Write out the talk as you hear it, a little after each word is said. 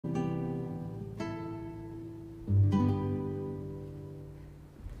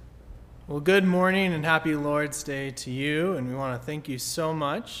Well, good morning and happy Lord's Day to you, and we want to thank you so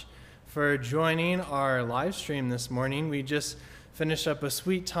much for joining our live stream this morning. We just finished up a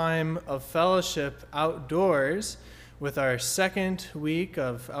sweet time of fellowship outdoors with our second week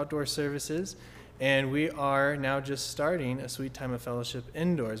of outdoor services, and we are now just starting a sweet time of fellowship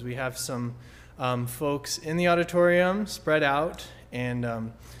indoors. We have some folks in the auditorium spread out,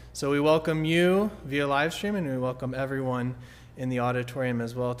 and so we welcome you via live stream, and we welcome everyone in the auditorium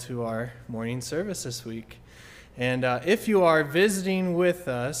as well to our morning service this week. And if you are visiting with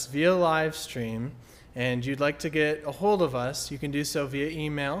us via live stream and you'd like to get a hold of us, you can do so via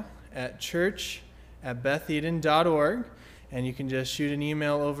email at church@betheden.org, and you can just shoot an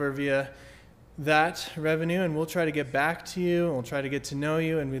email over via that revenue, and we'll try to get back to you, and we'll try to get to know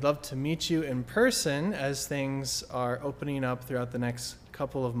you, and we'd love to meet you in person as things are opening up throughout the next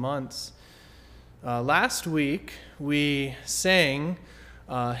couple of months. Last week, we sang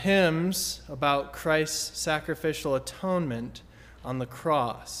hymns about Christ's sacrificial atonement on the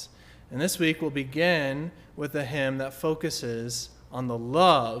cross. And this week, we'll begin with a hymn that focuses on the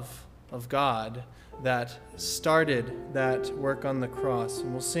love of God that started that work on the cross.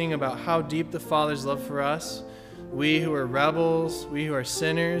 And we'll sing about how deep the Father's love for us, we who are rebels, we who are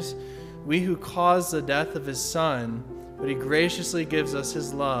sinners, we who caused the death of his Son, but he graciously gives us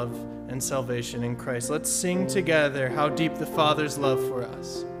his love and salvation in Christ. Let's sing together how deep the Father's love for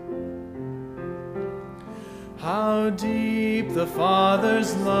us. How deep the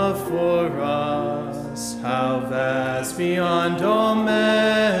Father's love for us, how vast beyond all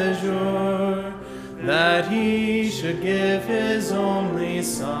measure, that he should give his only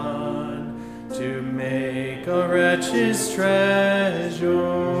Son to make a wretch his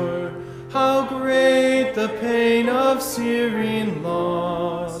treasure. How great the pain of searing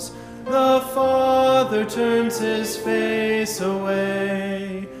loss, the Father turns his face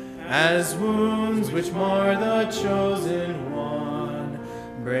away, as wounds which mar the chosen one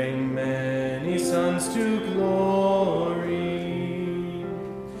bring many sons to glory.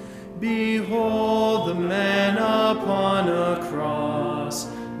 Behold the man upon a cross,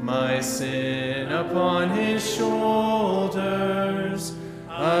 my sin upon his shoulders.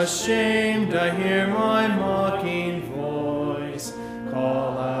 Ashamed I hear my mocking voice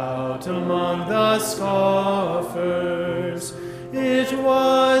call out among the scoffers. It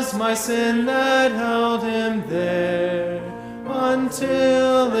was my sin that held him there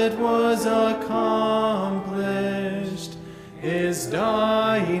until it was accomplished. His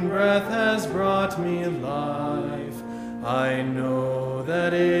dying breath has brought me life. I know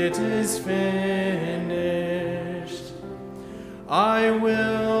that it is finished. I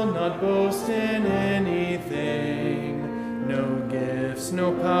will not boast in anything, no gifts,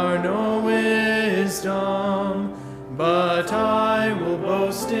 no power, no wisdom, but I will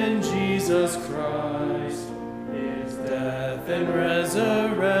boast in Jesus Christ, his death and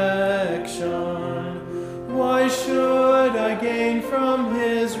resurrection. Why should I gain from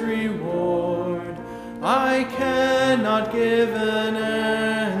his reward? I cannot give an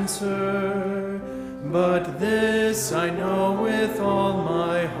answer, but this I know with all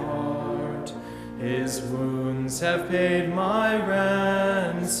my heart, his wounds have paid my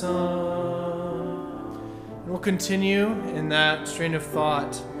ransom. We'll continue in that strain of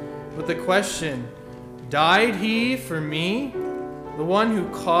thought with the question, died he for me, the one who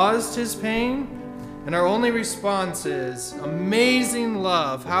caused his pain? And our only response is, amazing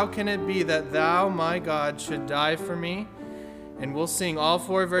love, how can it be that thou, my God, should die for me? And we'll sing all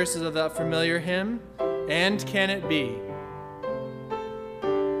four verses of that familiar hymn, And Can It Be?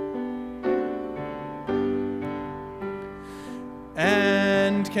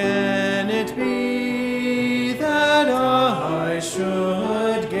 And can it be that I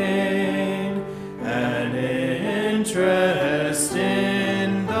should gain an interest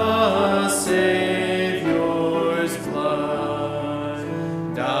in the Savior's blood?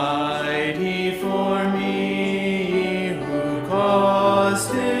 Died he for me who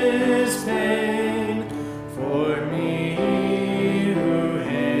caused his pain, for me who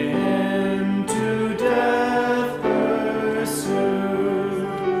him to death pursued?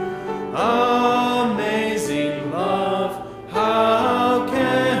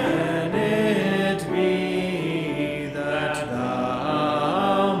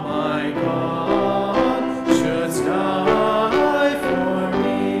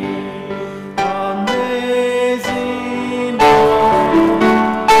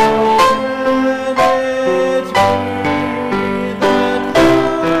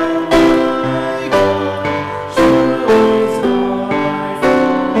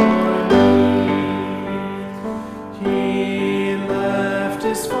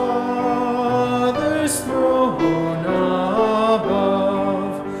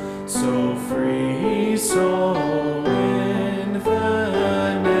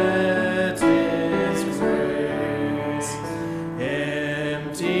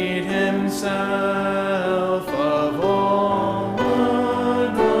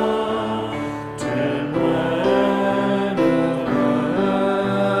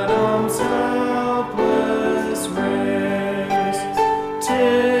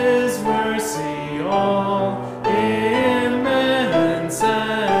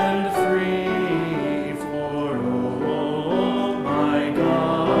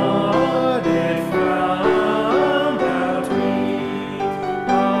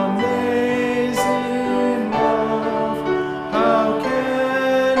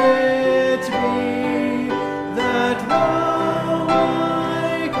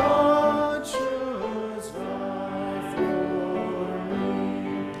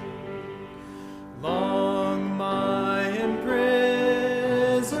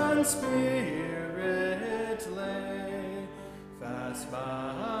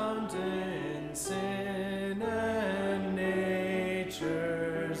 bound in sin and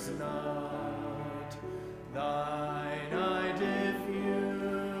nature's night. Thine eye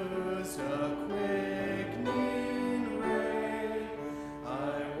diffused a quickening ray.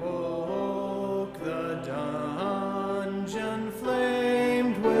 I woke, the dungeon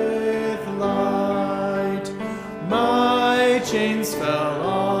flamed with light. My chains fell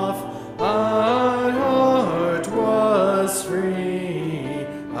off, my heart was free.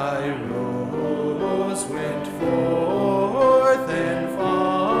 I rose, went forth, and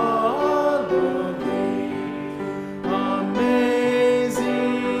followed thee.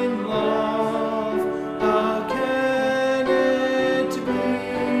 Amazing love, how can it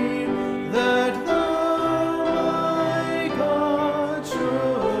be that thou, my God,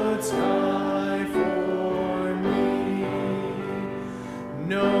 shouldst die for me?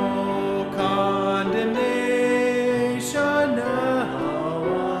 No condemnation now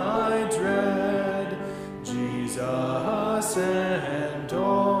I dread, Jesus and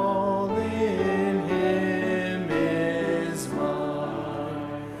all in him is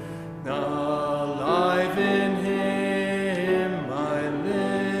mine. Alive in him my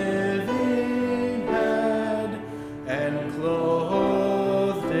living head, and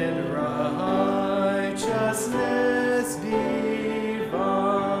clothed in righteousness divine.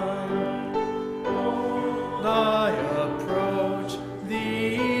 I approach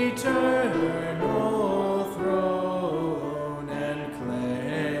the eternal throne and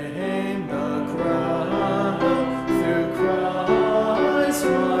claim the crown through Christ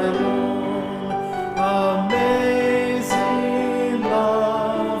my own. Amazing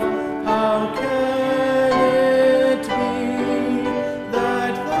love, how can it be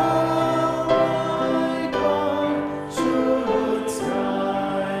that thou, my God, shouldst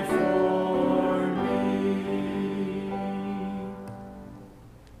die for me?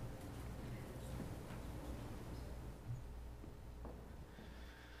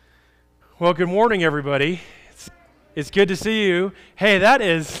 Well, good morning, everybody. It's good to see you. Hey,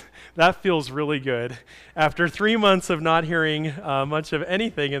 that feels really good. After 3 months of not hearing much of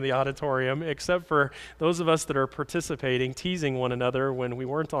anything in the auditorium, except for those of us that are participating, teasing one another when we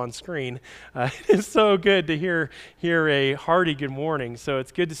weren't on screen, it is so good to hear a hearty good morning. So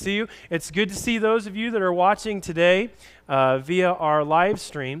it's good to see you. It's good to see those of you that are watching today via our live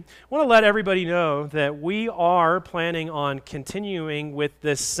stream. I want to let everybody know that we are planning on continuing with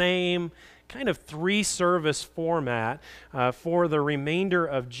this same kind of 3-service format for the remainder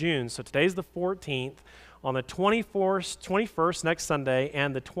of June. So today's the 14th. On the 21st, next Sunday,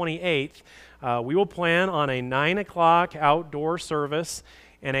 and the 28th, we will plan on a 9 o'clock outdoor service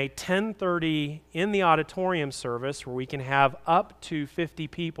and a 10:30 in the auditorium service where we can have up to 50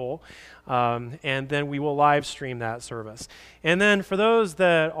 people, and then we will live stream that service. And then for those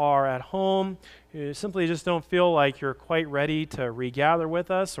that are at home, who simply just don't feel like you're quite ready to regather with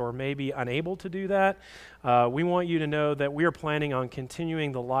us or maybe unable to do that, we want you to know that we are planning on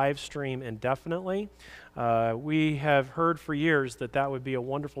continuing the live stream indefinitely. We have heard for years that would be a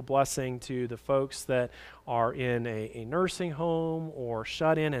wonderful blessing to the folks that are in a nursing home or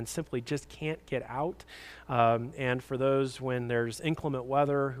shut in and simply just can't get out. And for those when there's inclement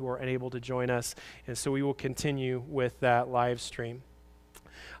weather who are unable to join us. And so we will continue with that live stream.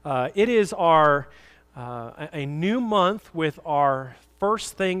 It is a new month with our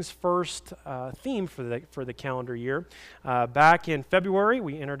First Things First theme for the calendar year. Back in February,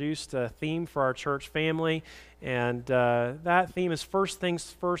 we introduced a theme for our church family, and that theme is First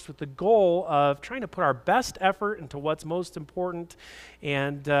Things First, with the goal of trying to put our best effort into what's most important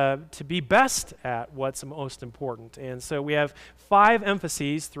and to be best at what's most important. And so we have 5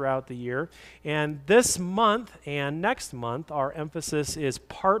 emphases throughout the year, and this month and next month, our emphasis is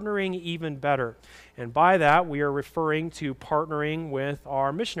partnering even better. And by that, we are referring to partnering with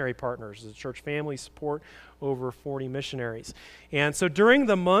our missionary partners. The church family support over 40 missionaries. And so during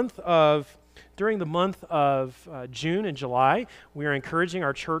the month of June and July, we are encouraging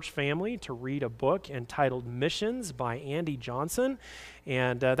our church family to read a book entitled Missions by Andy Johnson.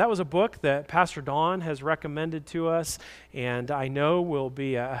 And that was a book that Pastor Don has recommended to us, and I know will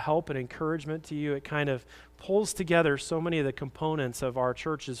be a help and encouragement to you. It kind of pulls together so many of the components of our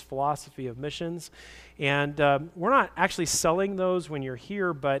church's philosophy of missions. And we're not actually selling those when you're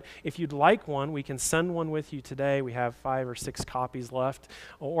here, but if you'd like one, we can send one with you today. We have 5 or 6 copies left,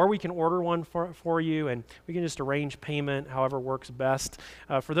 or we can order one for you, and we can just arrange payment however works best.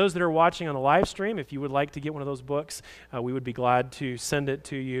 For those that are watching on the live stream, if you would like to get one of those books, we would be glad to send it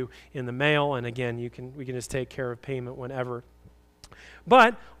to you in the mail, and again, we can just take care of payment whenever.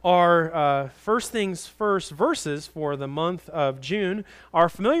 But our first things first verses for the month of June are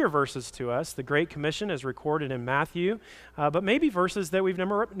familiar verses to us. The Great Commission is recorded in Matthew, but maybe verses that we've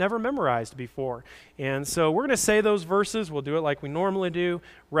never memorized before. And so we're going to say those verses. We'll do it like we normally do,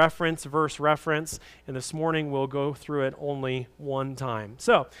 reference, verse, reference. And this morning we'll go through it only one time.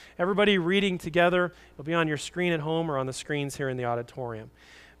 So everybody reading together. It'll be on your screen at home or on the screens here in the auditorium.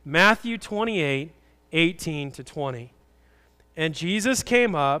 Matthew 28, 18 to 20. And Jesus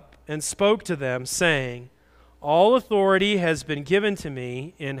came up and spoke to them, saying, All authority has been given to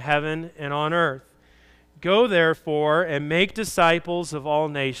me in heaven and on earth. Go therefore and make disciples of all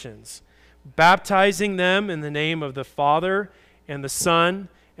nations, baptizing them in the name of the Father and the Son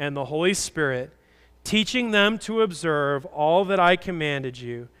and the Holy Spirit, teaching them to observe all that I commanded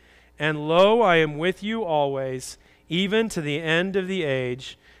you. And lo, I am with you always, even to the end of the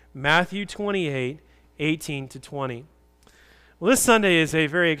age. Matthew 28, 18 to 20. Well, this Sunday is a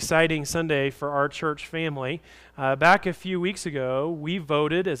very exciting Sunday for our church family. Back a few weeks ago, we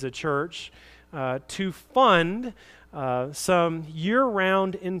voted as a church to fund some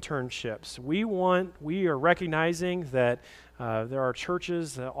year-round internships. We are recognizing that there are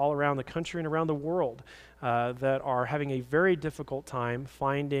churches all around the country and around the world that are having a very difficult time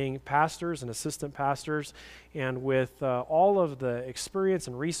finding pastors and assistant pastors. And with all of the experience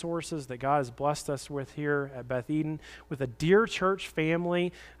and resources that God has blessed us with here at Beth Eden, with a dear church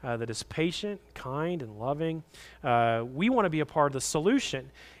family that is patient, kind, and loving, we want to be a part of the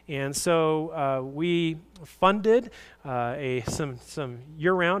solution. And so we funded some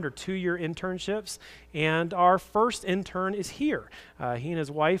year-round or 2-year internships, and our first intern is here. He and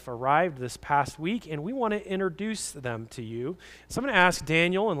his wife arrived this past week, and we want to introduce them to you. So I'm going to ask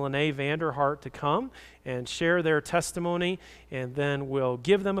Daniel and Lene Vanderhart to come and share their testimony, and then we'll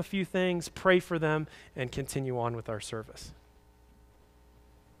give them a few things, pray for them, and continue on with our service.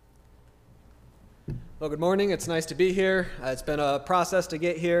 Well, good morning. It's nice to be here. It's been a process to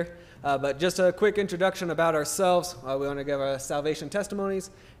get here, but just a quick introduction about ourselves. We want to give our salvation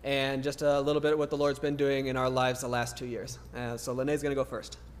testimonies and just a little bit what the Lord's been doing in our lives the last 2 years. So Lene's going to go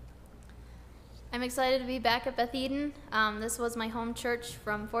first. I'm excited to be back at Beth Eden. This was my home church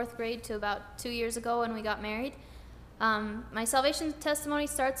from 4th grade to about 2 years ago when we got married. My salvation testimony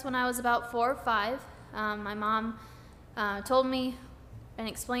starts when I was about 4 or 5. My mom told me and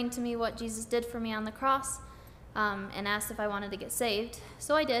explained to me what Jesus did for me on the cross, and asked if I wanted to get saved.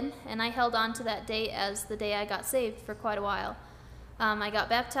 So I did, and I held on to that date as the day I got saved for quite a while. I got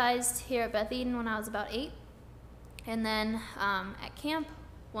baptized here at Beth Eden when I was about 8, and then at camp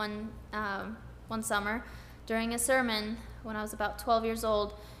one summer, during a sermon when I was about 12 years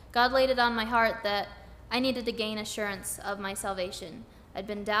old, God laid it on my heart that I needed to gain assurance of my salvation. I'd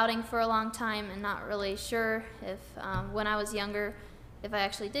been doubting for a long time and not really sure if, when I was younger, if I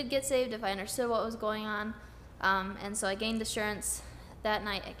actually did get saved, if I understood what was going on. And so I gained assurance that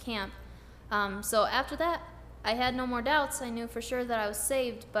night at camp. So after that, I had no more doubts. I knew for sure that I was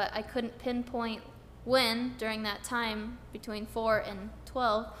saved, but I couldn't pinpoint when during that time between 4 and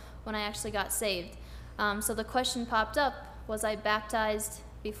 12 when I actually got saved. So the question popped up, was I baptized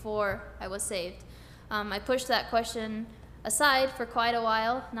before I was saved? I pushed that question aside for quite a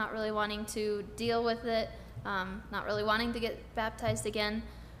while, not really wanting to deal with it, not really wanting to get baptized again.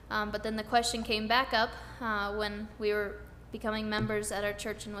 But then the question came back up when we were becoming members at our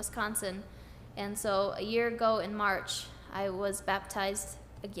church in Wisconsin. And so a year ago in March, I was baptized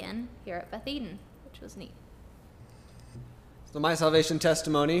again here at Beth Eden, which was neat. So my salvation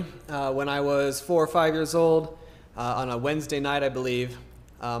testimony, when I was 4 or 5 years old, on a Wednesday night, I believe,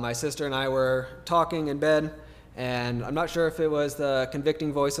 my sister and I were talking in bed, and I'm not sure if it was the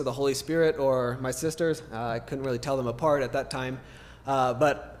convicting voice of the Holy Spirit or my sister's. I couldn't really tell them apart at that time.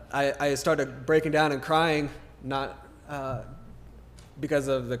 But I started breaking down and crying, not because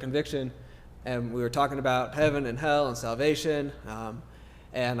of the conviction. And we were talking about heaven and hell and salvation.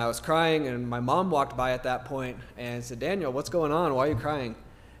 And I was crying, and my mom walked by at that point and said, "Daniel, what's going on? Why are you crying?"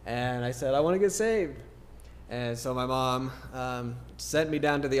 And I said, "I want to get saved." And so my mom sent me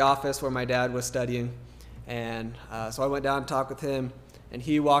down to the office where my dad was studying. And so I went down and talked with him, and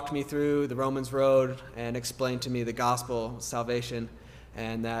he walked me through the Romans road and explained to me the gospel, salvation,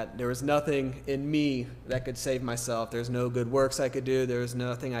 and that there was nothing in me that could save myself. There's no good works I could do. There was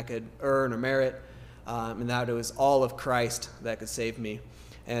nothing I could earn or merit, and that it was all of Christ that could save me.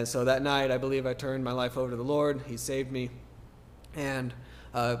 And so that night, I believe I turned my life over to the Lord. He saved me, and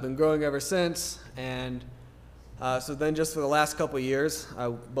I've been growing ever since. And so then just for the last couple of years,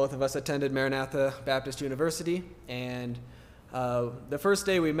 both of us attended Maranatha Baptist University, and The first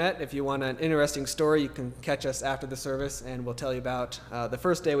day we met, if you want an interesting story, you can catch us after the service, and we'll tell you about the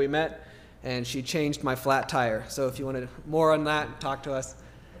first day we met, and she changed my flat tire. So if you wanted more on that, talk to us.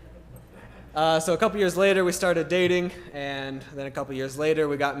 So a couple years later, we started dating, and then a couple years later,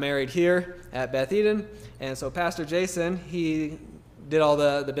 we got married here at Beth Eden. And so Pastor Jason, he did all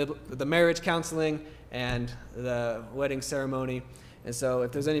the marriage counseling and the wedding ceremony. And so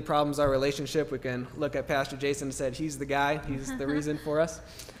if there's any problems in our relationship, we can look at Pastor Jason and said, he's the guy, he's the reason for us.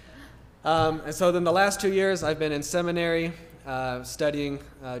 And so then the last 2 years, I've been in seminary studying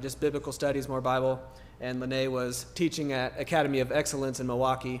just biblical studies, more Bible, and Lene was teaching at Academy of Excellence in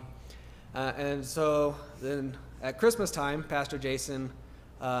Milwaukee. And so then at Christmas time, Pastor Jason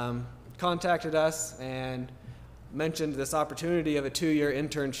contacted us and mentioned this opportunity of a 2-year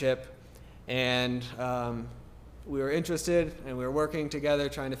internship, and we were interested, and we were working together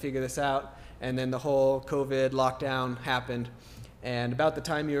trying to figure this out, and then the whole COVID lockdown happened. And about the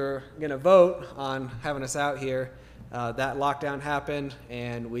time you were going to vote on having us out here, that lockdown happened,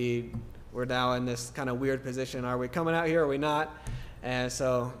 and we're now in this kind of weird position. Are we coming out here or are we not? And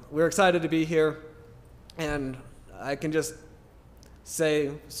so we're excited to be here, and I can just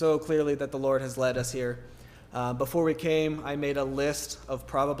say so clearly that the Lord has led us here. Before we came, I made a list of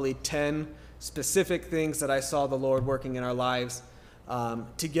probably 10 specific things that I saw the Lord working in our lives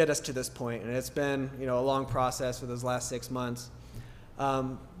to get us to this point. And it's been, a long process for those last 6 months.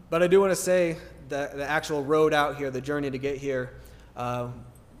 But I do want to say that the actual road out here, the journey to get here,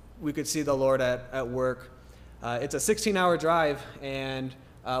 we could see the Lord at work. It's a 16-hour drive, and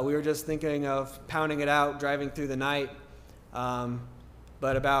we were just thinking of pounding it out, driving through the night.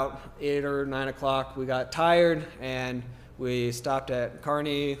 But about 8 or 9 o'clock, we got tired, and we stopped at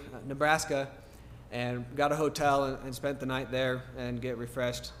Kearney, Nebraska, and got a hotel and spent the night there and get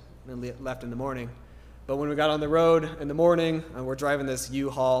refreshed and left in the morning. But when we got on the road in the morning, we're driving this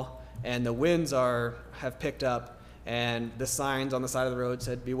U-Haul, and the winds have picked up, and the signs on the side of the road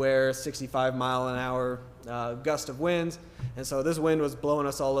said, "Beware 65-mile-an-hour gust of winds." And so this wind was blowing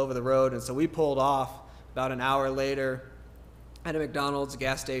us all over the road, and so we pulled off about an hour later at a McDonald's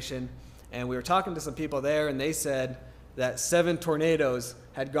gas station, and we were talking to some people there, and they said that 7 tornadoes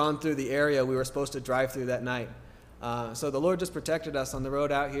had gone through the area we were supposed to drive through that night. So the Lord just protected us on the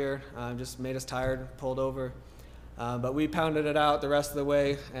road out here, just made us tired, pulled over. But we pounded it out the rest of the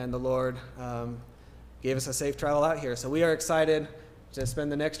way, and the Lord gave us a safe travel out here. So we are excited to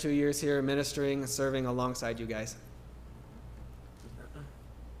spend the next 2 years here ministering and serving alongside you guys.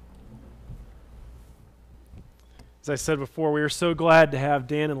 As I said before, we are so glad to have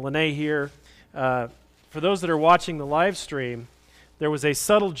Dan and Lene here. For those that are watching the live stream, there was a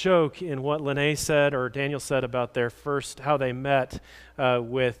subtle joke in what Lene said or Daniel said about how they met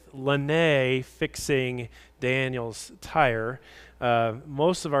with Lene fixing Daniel's tire.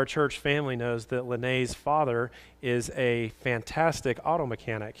 Most of our church family knows that Lene's father is a fantastic auto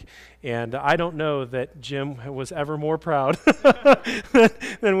mechanic, and I don't know that Jim was ever more proud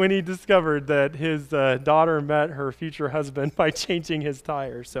than when he discovered that his daughter met her future husband by changing his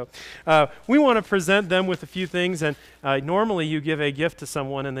tires. So we want to present them with a few things, and normally you give a gift to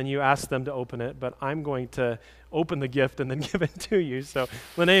someone and then you ask them to open it, but I'm going to open the gift and then give it to you. So,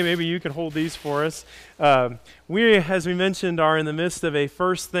 Lene, maybe you can hold these for us. We, as we mentioned, are in the midst of a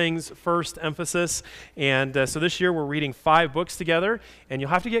first things first emphasis, and so this year we're reading 5 books together, and you'll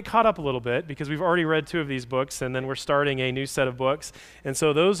have to get caught up a little bit because we've already read 2 of these books, and then we're starting a new set of books, and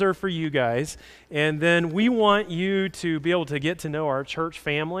so those are for you guys. And then we want you to be able to get to know our church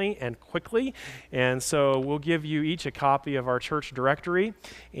family and quickly, and so we'll give you each a copy of our church directory,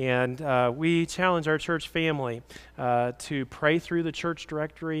 and we challenge our church family to pray through the church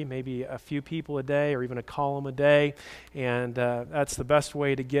directory, maybe a few people a day or even a column a day, and that's the best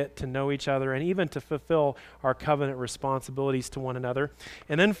way to get to know each other and even to fulfill our covenant responsibilities to one another.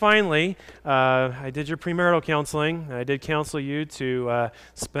 And then finally, I did your premarital counseling. I did counsel you to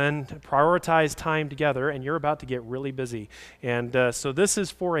prioritize time together, and you're about to get really busy. And so this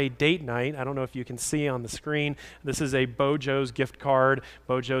is for a date night. I don't know if you can see on the screen. This is a Bojo's gift card.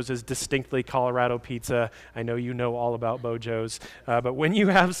 Bojo's is distinctly Colorado pizza. I know you know all about Bojo's, but when you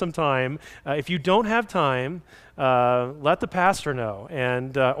have some time, if you don't have time, let the pastor know,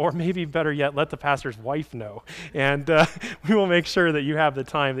 and or maybe better yet, let the pastor's wife know, and we will make sure that you have the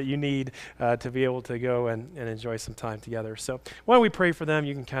time that you need to be able to go and enjoy some time together. So why don't we pray for them?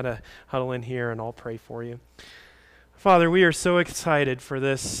 You can kind of huddle in here, and I'll pray for you. Father, we are so excited for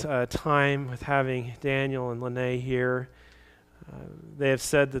this time with having Daniel and Lene here. They have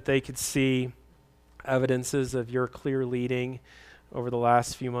said that they could see evidences of your clear leading over the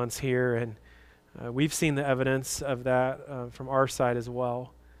last few months here, and We've seen the evidence of that from our side as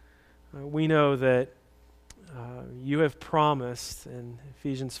well. We know that you have promised in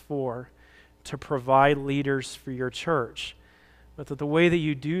Ephesians 4 to provide leaders for your church, but that the way that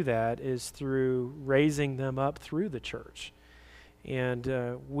you do that is through raising them up through the church.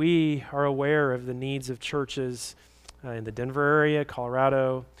 And we are aware of the needs of churches in the Denver area,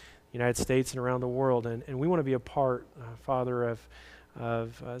 Colorado, United States, and around the world. And we want to be a part, Father,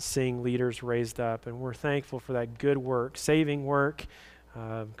 of seeing leaders raised up. And we're thankful for that good work, saving work,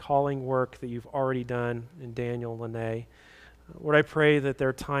 calling work that you've already done in Daniel and Lene. Lord, I pray that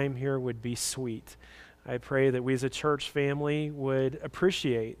their time here would be sweet. I pray that we as a church family would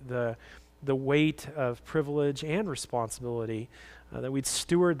appreciate the weight of privilege and responsibility, that we'd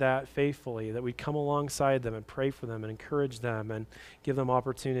steward that faithfully, that we'd come alongside them and pray for them and encourage them and give them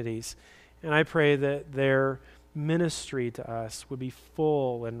opportunities. And I pray that their ministry to us would be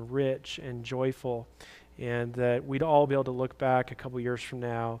full and rich and joyful, and that we'd all be able to look back a couple years from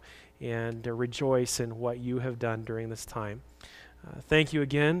now and rejoice in what you have done during this time. Thank you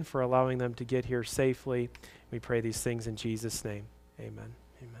again for allowing them to get here safely. We pray these things in Jesus' name. Amen.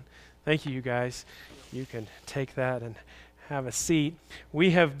 Amen. Thank you, you guys. You can take that and have a seat.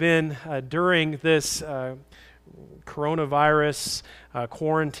 We have been, during this coronavirus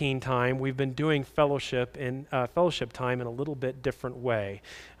quarantine time, we've been doing fellowship time in a little bit different way.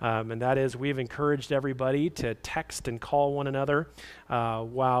 And that is, we've encouraged everybody to text and call one another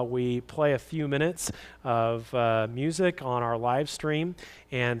while we play a few minutes of music on our live stream.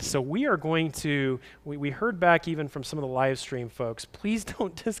 And so we are going to, we heard back even from some of the live stream folks, please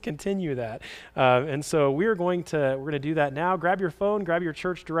don't discontinue that. And so we're going to do that now. Grab your phone, grab your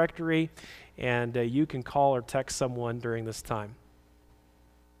church directory, and you can call or text someone during this time.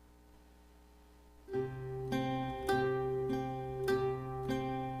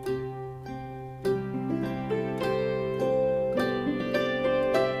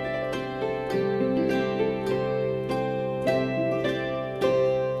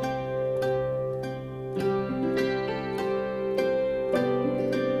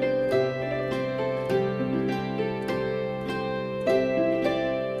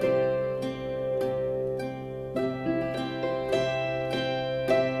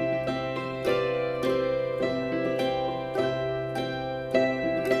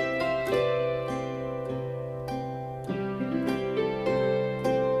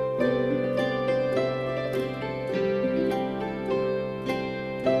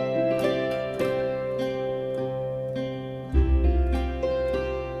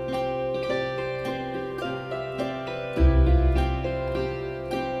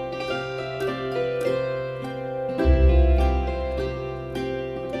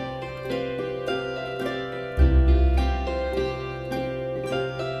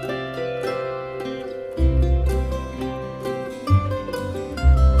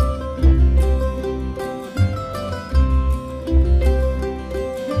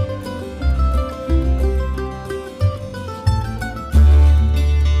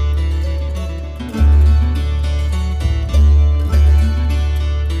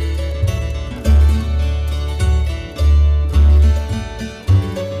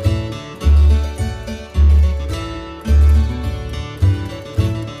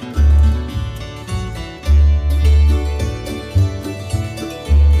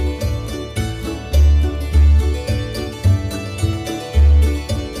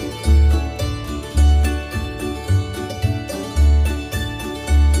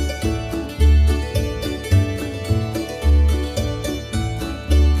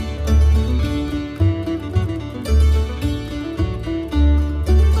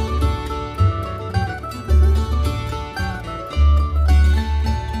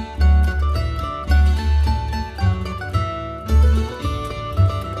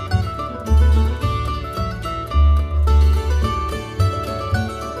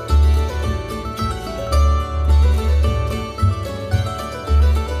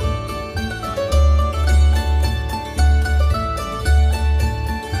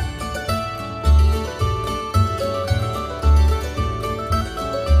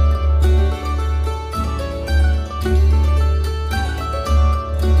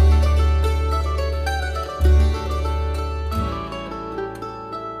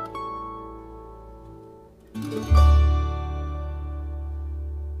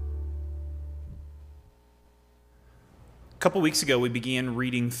 A couple weeks ago, we began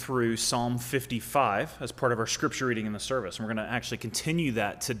reading through Psalm 55 as part of our scripture reading in the service. And we're going to actually continue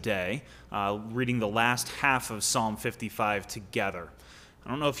that today, reading the last half of Psalm 55 together. I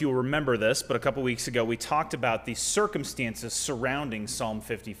don't know if you'll remember this, but a couple weeks ago we talked about the circumstances surrounding Psalm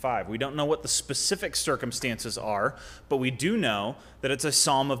 55. We don't know what the specific circumstances are, but we do know that it's a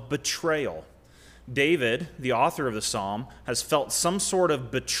psalm of betrayal. David, the author of the psalm, has felt some sort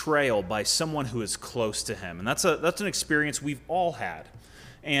of betrayal by someone who is close to him. And that's an experience we've all had.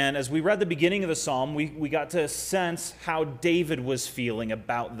 And as we read the beginning of the psalm, we got to sense how David was feeling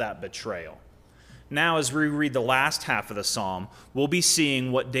about that betrayal. Now, as we read the last half of the psalm, we'll be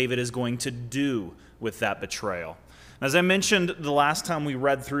seeing what David is going to do with that betrayal. As I mentioned the last time we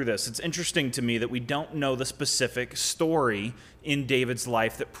read through this, it's interesting to me that we don't know the specific story in David's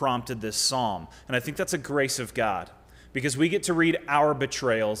life that prompted this psalm. And I think that's a grace of God, because we get to read our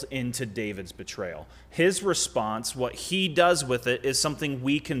betrayals into David's betrayal. His response, what he does with it, is something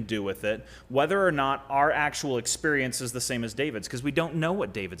we can do with it, whether or not our actual experience is the same as David's, because we don't know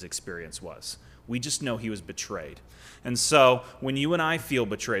what David's experience was. We just know he was betrayed. And so when you and I feel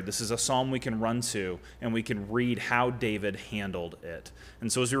betrayed, this is a psalm we can run to, and we can read how David handled it.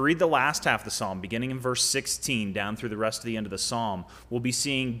 And so as we read the last half of the psalm, beginning in verse 16 down through the rest of the end of the psalm, we'll be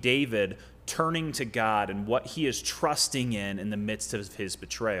seeing David turning to God and what he is trusting in the midst of his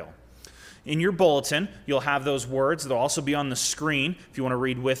betrayal. In your bulletin, you'll have those words. They'll also be on the screen if you want to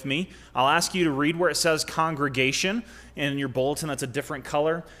read with me. I'll ask you to read where it says congregation. In your bulletin, that's a different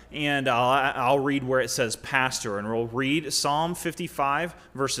color. And I'll read where it says pastor. And we'll read Psalm 55,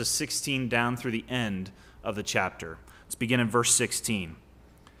 verses 16 down through the end of the chapter. Let's begin in verse 16.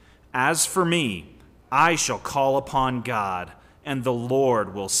 As for me, I shall call upon God, and the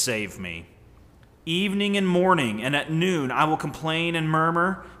Lord will save me. Evening and morning and at noon I will complain and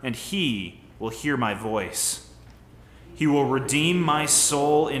murmur, and he will hear my voice. He will redeem my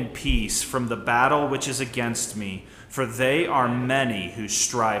soul in peace from the battle which is against me, for they are many who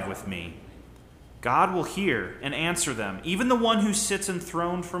strive with me. God will hear and answer them, even the one who sits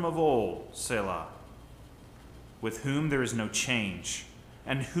enthroned from of old, Selah, with whom there is no change,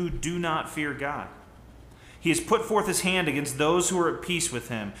 and who do not fear God. He has put forth his hand against those who are at peace with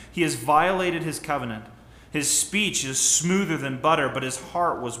him. He has violated his covenant. His speech is smoother than butter, but his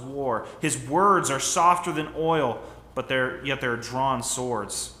heart was war. His words are softer than oil, but yet they're drawn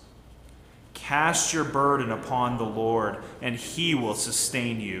swords. Cast your burden upon the Lord, and he will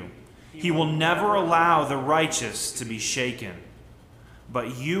sustain you. He will never allow the righteous to be shaken.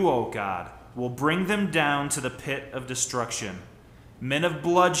 But you, O God, will bring them down to the pit of destruction. Men of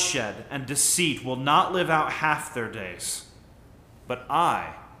bloodshed and deceit will not live out half their days, but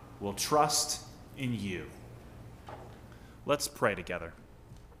I will trust in you. Let's pray together.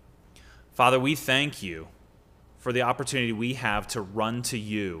 Father, we thank you for the opportunity we have to run to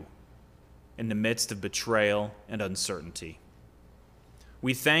you in the midst of betrayal and uncertainty.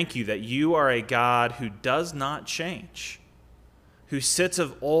 We thank you that you are a God who does not change, who sits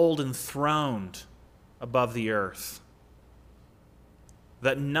of old enthroned above the earth,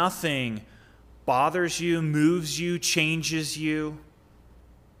 that nothing bothers you, moves you, changes you.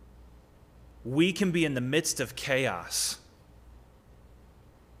 We can be in the midst of chaos,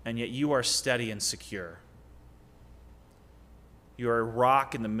 and yet you are steady and secure. You are a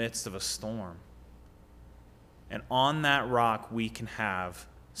rock in the midst of a storm. And on that rock, we can have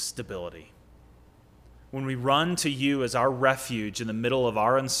stability. When we run to you as our refuge in the middle of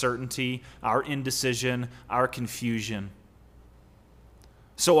our uncertainty, our indecision, our confusion,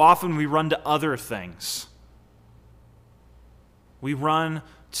 so often we run to other things. We run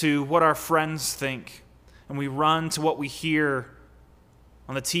to what our friends think, and we run to what we hear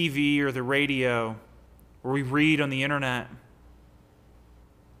on the TV or the radio, or we read on the internet.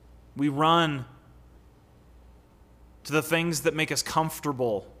 We run to the things that make us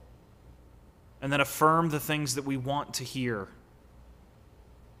comfortable and then affirm the things that we want to hear.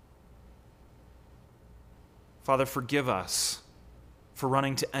 Father, forgive us for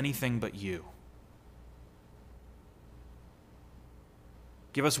running to anything but you.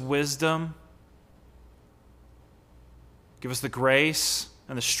 Give us wisdom. Give us the grace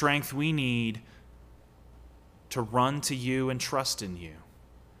and the strength we need to run to you and trust in you.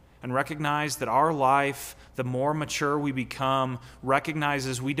 And recognize that our life, the more mature we become,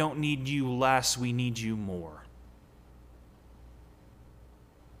 recognizes we don't need you less, we need you more.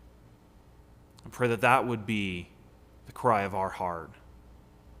 I pray that that would be the cry of our heart.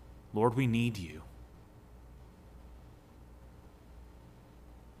 Lord, we need you.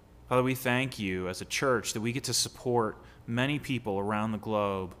 Father, we thank you as a church that we get to support many people around the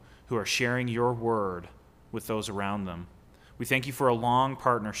globe who are sharing your word with those around them. We thank you for a long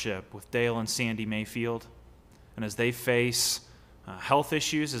partnership with Dale and Sandy Mayfield. And as they face health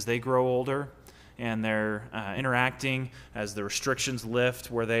issues as they grow older, and they're interacting as the restrictions lift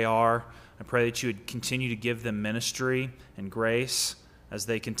where they are. I pray that you would continue to give them ministry and grace as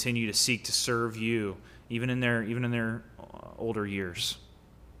they continue to seek to serve you, even in their older years.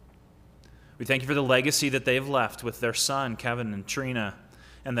 We thank you for the legacy that they've left with their son, Kevin and Trina,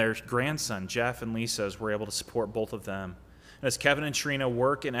 and their grandson, Jeff and Lisa, as we're able to support both of them. And as Kevin and Trina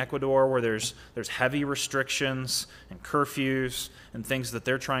work in Ecuador where there's heavy restrictions and curfews and things that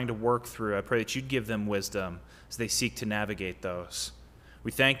they're trying to work through, I pray that you'd give them wisdom as they seek to navigate those.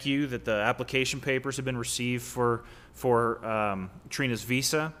 We thank you that the application papers have been received for Trina's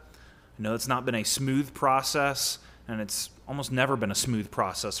visa. I know it's not been a smooth process, and it's almost never been a smooth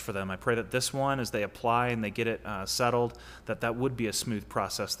process for them. I pray that this one, as they apply and they get it settled, that would be a smooth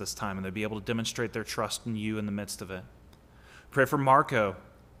process this time, and they'd be able to demonstrate their trust in you in the midst of it. Pray for Marco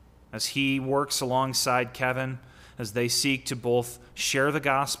as he works alongside Kevin, as they seek to both share the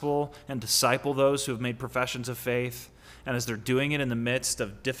gospel and disciple those who have made professions of faith. And as they're doing it in the midst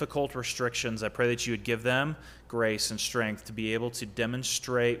of difficult restrictions, I pray that you would give them grace and strength to be able to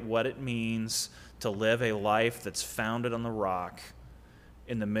demonstrate what it means to live a life that's founded on the rock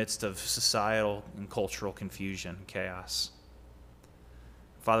in the midst of societal and cultural confusion and chaos.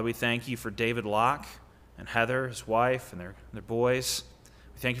 Father, we thank you for David Locke and Heather, his wife, and their boys.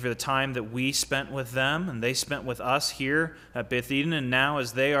 We thank you for the time that we spent with them and they spent with us here at Beth Eden. And now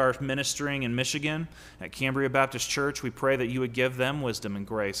as they are ministering in Michigan at Cambria Baptist Church, we pray that you would give them wisdom and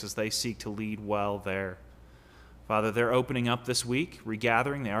grace as they seek to lead well there. Father, they're opening up this week,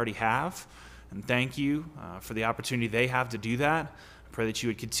 regathering. They already have. And thank you for the opportunity they have to do that. I pray that you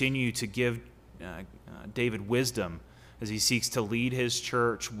would continue to give David wisdom as he seeks to lead his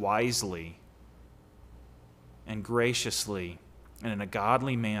church wisely and graciously and in a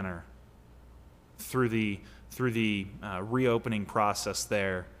godly manner through the reopening process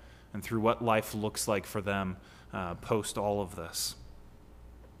there and through what life looks like for them post all of this.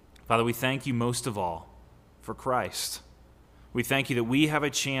 Father, we thank you most of all for Christ. We thank you that we have a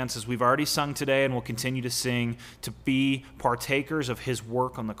chance, as we've already sung today and will continue to sing, to be partakers of his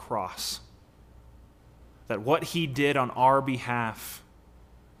work on the cross. That what he did on our behalf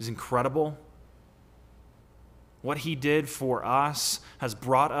is incredible. What he did for us has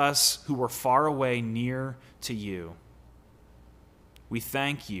brought us who were far away near to you. We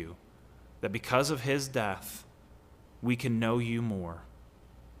thank you that because of his death, we can know you more.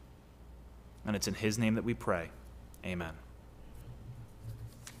 And it's in his name that we pray. Amen.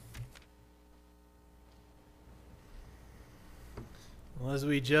 Well, as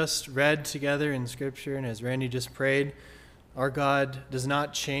we just read together in Scripture and as Randy just prayed, our God does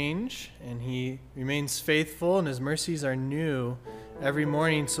not change, and he remains faithful, and his mercies are new every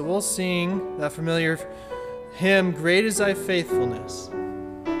morning. So we'll sing that familiar hymn, Great is Thy Faithfulness.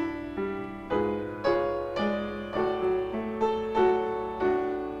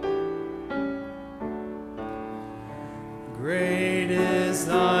 Great is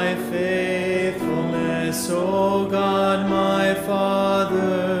Thy faithfulness, O God, my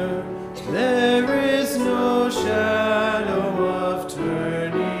Father. There is no shadow of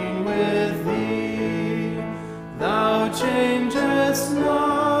turning with Thee. Thou changest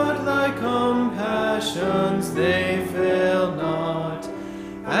not, Thy compassions, they fail not.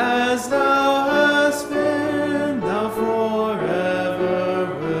 As Thou hast been, Thou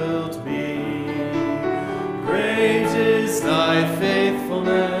forever wilt be. Great is Thy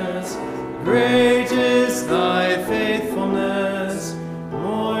faithfulness, great is Thy faithfulness.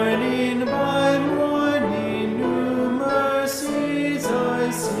 Morning by morning new mercies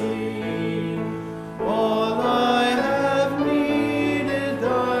I see. All I have needed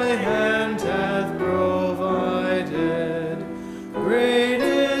Thy hand hath provided. Great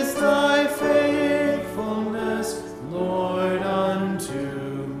is Thy faithfulness, Lord,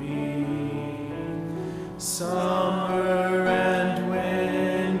 unto me. Summer and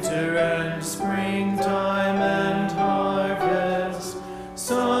winter and spring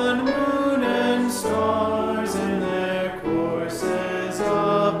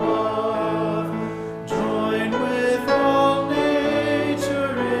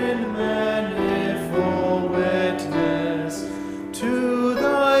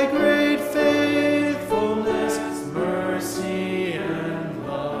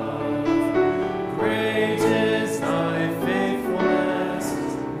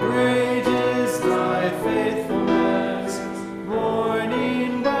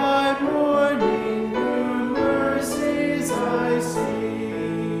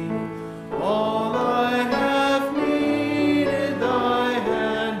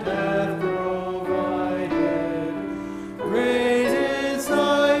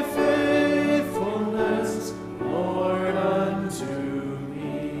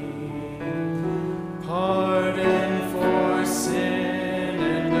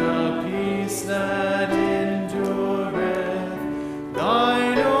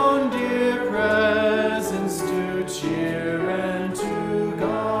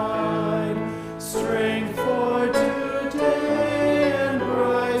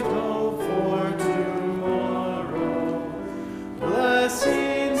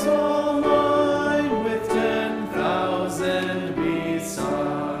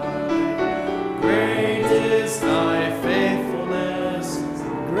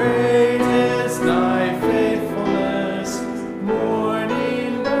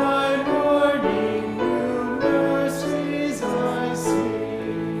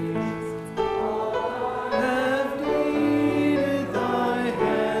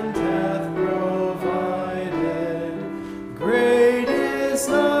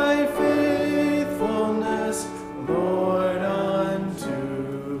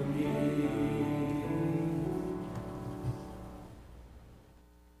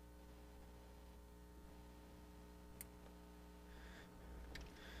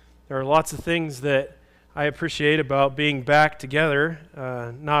There are lots of things that I appreciate about being back together,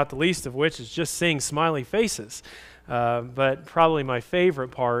 not the least of which is just seeing smiley faces. But probably my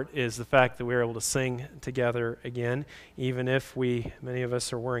favorite part is the fact that we're able to sing together again, even if many of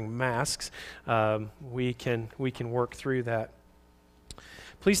us are wearing masks. We can work through that.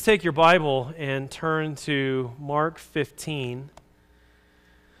 Please take your Bible and turn to Mark 15.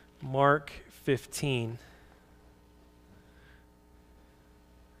 Mark 15.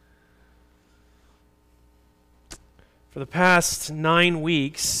 For the past 9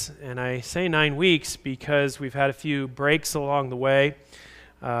 weeks, and I say 9 weeks because we've had a few breaks along the way,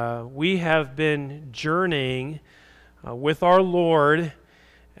 we have been journeying with our Lord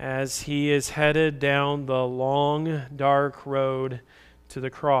as He is headed down the long, dark road to the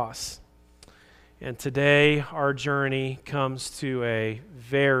cross. And today, our journey comes to a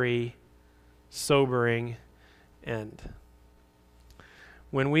very sobering end.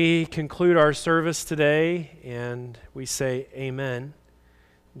 When we conclude our service today and we say amen,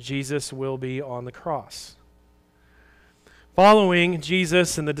 Jesus will be on the cross. Following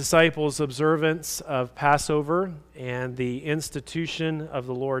Jesus and the disciples' observance of Passover and the institution of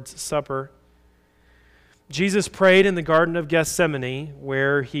the Lord's Supper, Jesus prayed in the Garden of Gethsemane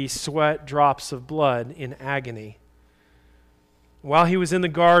where he sweat drops of blood in agony. While he was in the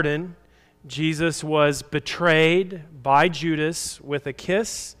garden, Jesus was betrayed by Judas with a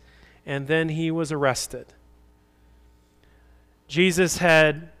kiss, and then he was arrested. Jesus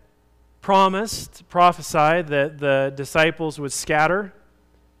had prophesied that the disciples would scatter,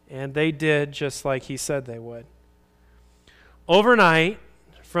 and they did just like he said they would. Overnight,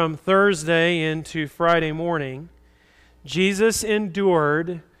 from Thursday into Friday morning, Jesus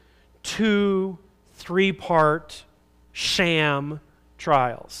endured 2 3-part sham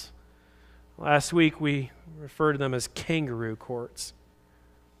trials. Last week we referred to them as kangaroo courts.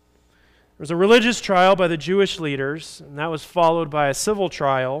 There was a religious trial by the Jewish leaders, and that was followed by a civil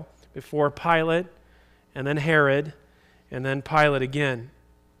trial before Pilate, and then Herod, and then Pilate again.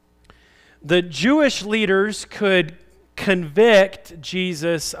 The Jewish leaders could convict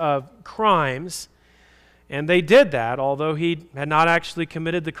Jesus of crimes, and they did that, although he had not actually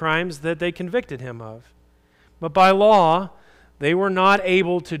committed the crimes that they convicted him of. But by law, they were not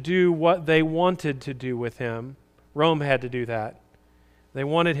able to do what they wanted to do with him. Rome had to do that. They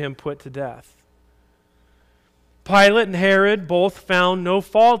wanted him put to death. Pilate and Herod both found no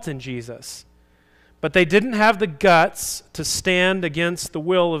fault in Jesus, but they didn't have the guts to stand against the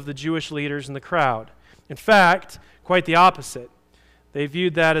will of the Jewish leaders and the crowd. In fact, quite the opposite. They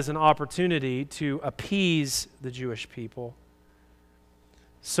viewed that as an opportunity to appease the Jewish people.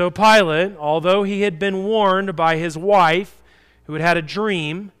 So Pilate, although he had been warned by his wife, who had had a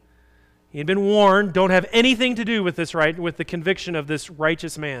dream, he had been warned, don't have anything to do with this, right, with the conviction of this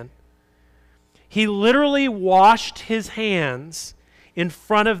righteous man. He literally washed his hands in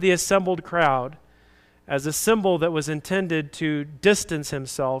front of the assembled crowd as a symbol that was intended to distance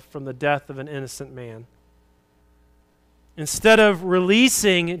himself from the death of an innocent man. Instead of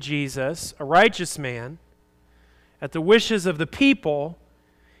releasing Jesus, a righteous man, at the wishes of the people,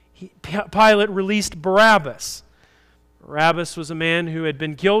 Pilate released Barabbas. Barabbas was a man who had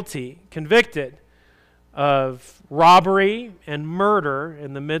been convicted of robbery and murder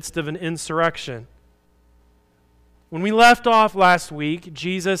in the midst of an insurrection. When we left off last week,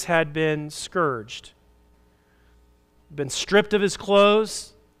 Jesus had been scourged, been stripped of his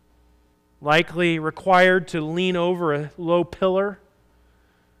clothes, likely required to lean over a low pillar,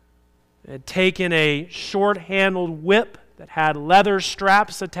 had taken a short-handled whip that had leather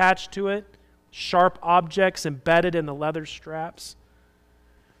straps attached to it, sharp objects embedded in the leather straps.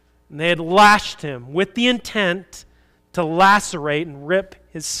 And they had lashed him with the intent to lacerate and rip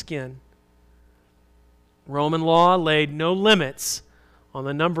his skin. Roman law laid no limits on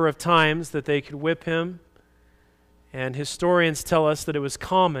the number of times that they could whip him, and historians tell us that it was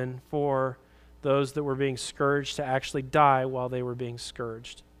common for those that were being scourged to actually die while they were being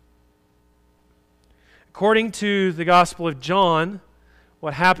scourged. According to the Gospel of John,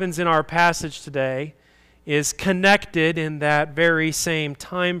 what happens in our passage today is connected in that very same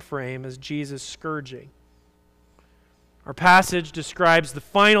time frame as Jesus' scourging. Our passage describes the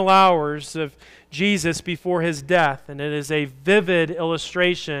final hours of Jesus before his death, and it is a vivid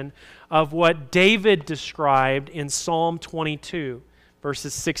illustration of what David described in Psalm 22,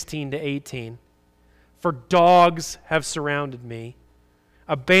 verses 16 to 18. For dogs have surrounded me.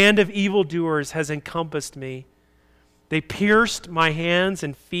 A band of evildoers has encompassed me. They pierced my hands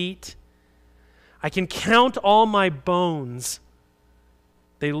and feet. I can count all my bones.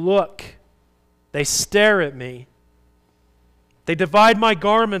 They look. They stare at me. They divide my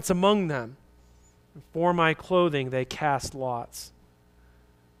garments among them. For my clothing they cast lots.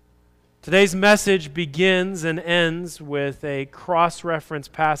 Today's message begins and ends with a cross-reference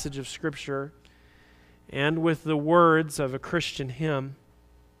passage of Scripture and with the words of a Christian hymn.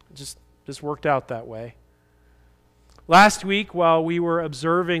 It just worked out that way. Last week, while we were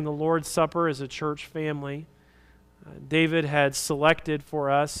observing the Lord's Supper as a church family, David had selected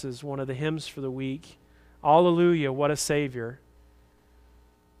for us as one of the hymns for the week, Alleluia, what a Savior.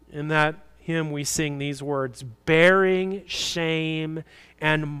 In that hymn we sing these words, bearing shame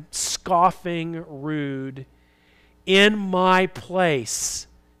and scoffing rude, in my place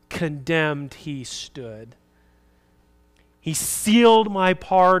condemned he stood. He sealed my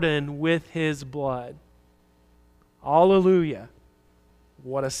pardon with his blood. Alleluia,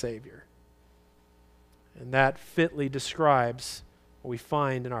 what a Savior. And that fitly describes what we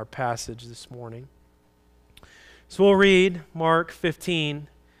find in our passage this morning. So we'll read Mark 15,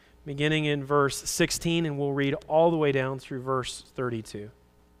 beginning in verse 16, and we'll read all the way down through verse 32.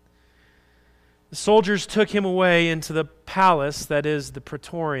 The soldiers took him away into the palace, that is the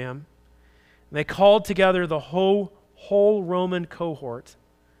praetorium, and they called together the whole Roman cohort.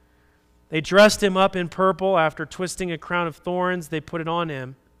 They dressed him up in purple. After twisting a crown of thorns, they put it on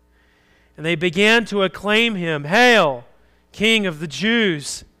him. And they began to acclaim him, "Hail, King of the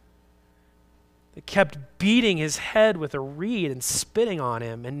Jews!" They kept beating his head with a reed and spitting on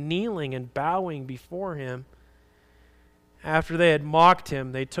him and kneeling and bowing before him. After they had mocked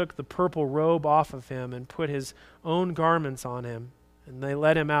him, they took the purple robe off of him and put his own garments on him, and they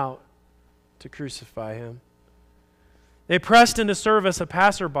led him out to crucify him. They pressed into service a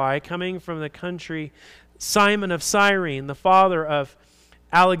passerby coming from the country, Simon of Cyrene, the father of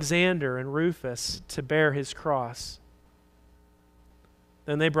Alexander and Rufus, to bear his cross.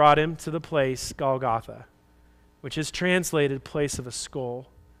 Then they brought him to the place Golgotha, which is translated place of a skull.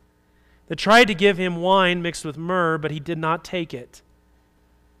 They tried to give him wine mixed with myrrh, but he did not take it.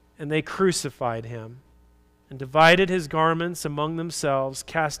 And they crucified him and divided his garments among themselves,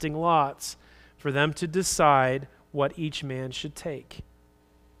 casting lots for them to decide what each man should take.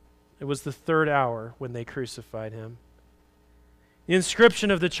 It was the third hour when they crucified him. The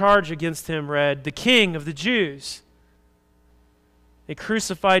inscription of the charge against him read, "The King of the Jews." They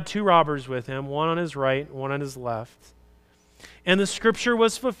crucified two robbers with him, one on his right and one on his left. And the scripture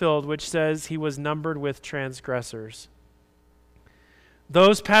was fulfilled, which says he was numbered with transgressors.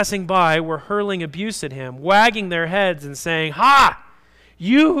 Those passing by were hurling abuse at him, wagging their heads and saying, "Ha!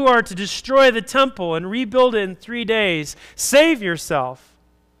 You who are to destroy the temple and rebuild it in 3 days, save yourself.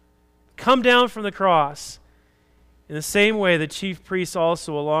 Come down from the cross." In the same way, the chief priests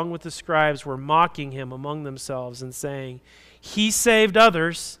also, along with the scribes, were mocking him among themselves and saying, "He saved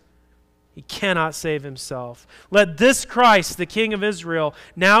others. He cannot save himself. Let this Christ, the King of Israel,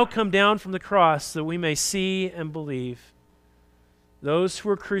 now come down from the cross so that we may see and believe." Those who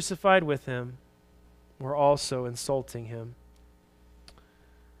were crucified with him were also insulting him.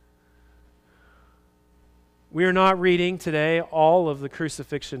 We are not reading today all of the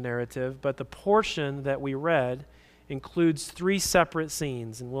crucifixion narrative, but the portion that we read includes 3 separate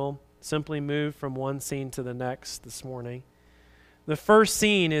scenes, and we'll simply move from one scene to the next this morning. The first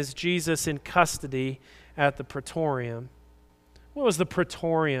scene is Jesus in custody at the praetorium. What was the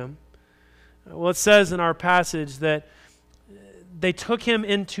praetorium? Well, it says in our passage that they took him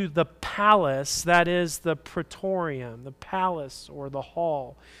into the palace, that is the praetorium, the palace or the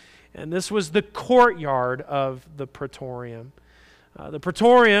hall. And this was the courtyard of the praetorium. The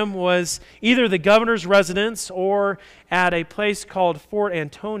praetorium was either the governor's residence or at a place called Fort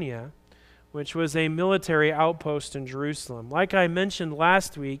Antonia, which was a military outpost in Jerusalem. Like I mentioned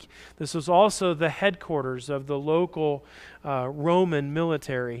last week, this was also the headquarters of the local Roman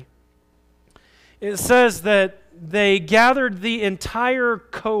military. It says that they gathered the entire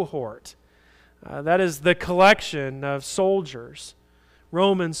cohort. That is the collection of soldiers,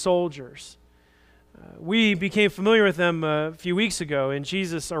 Roman soldiers. We became familiar with them a few weeks ago in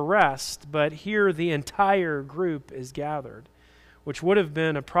Jesus' arrest, but here the entire group is gathered, which would have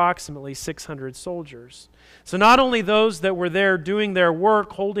been approximately 600 soldiers. So not only those that were there doing their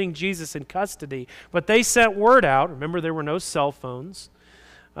work, holding Jesus in custody, but they sent word out. Remember, there were no cell phones.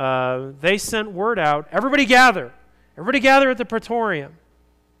 They sent word out, everybody gather. Everybody gather at the praetorium.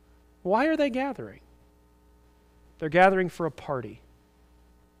 Why are they gathering? They're gathering for a party,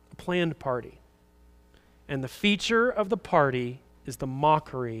 a planned party. And the feature of the party is the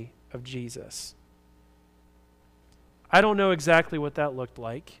mockery of Jesus. I don't know exactly what that looked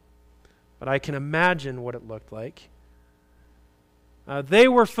like, but I can imagine what it looked like. They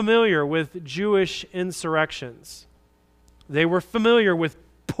were familiar with Jewish insurrections. They were familiar with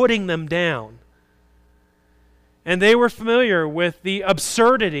putting them down. And they were familiar with the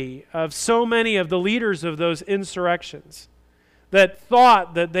absurdity of so many of the leaders of those insurrections that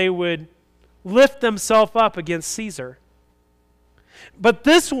thought that they would lift themselves up against Caesar. But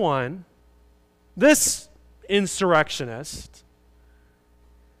this one, this insurrectionist,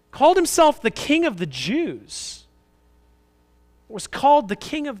 called himself the King of the Jews. Was called the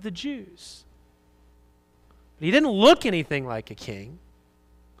King of the Jews. But he didn't look anything like a king.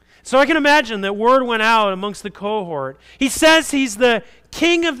 So I can imagine that word went out amongst the cohort. He says he's the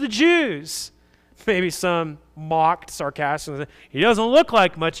King of the Jews. Maybe some mocked sarcastically. He doesn't look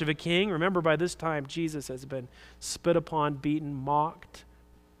like much of a king. Remember, by this time, Jesus has been spit upon, beaten, mocked.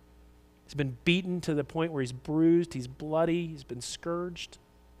 He's been beaten to the point where he's bruised, he's bloody, he's been scourged.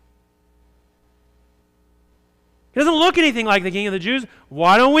 He doesn't look anything like the King of the Jews.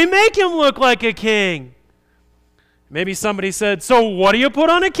 Why don't we make him look like a king? Maybe somebody said, so what do you put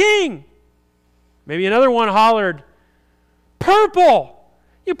on a king? Maybe another one hollered, purple.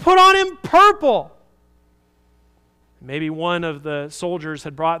 You put on him purple. Maybe one of the soldiers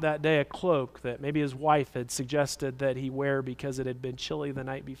had brought that day a cloak that maybe his wife had suggested that he wear because it had been chilly the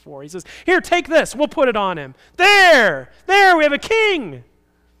night before. He says, here, take this. We'll put it on him. There, we have a king.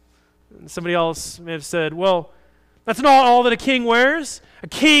 And somebody else may have said, well, that's not all that a king wears. A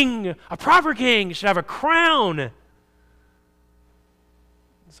king, a proper king, should have a crown.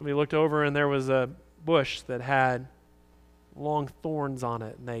 Somebody looked over and there was a bush that had long thorns on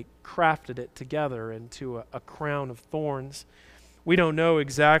it, and they crafted it together into a crown of thorns. We don't know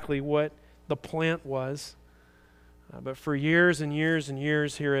exactly what the plant was, but for years and years and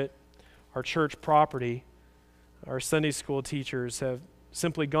years here at our church property, our Sunday school teachers have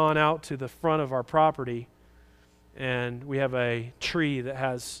simply gone out to the front of our property, and we have a tree that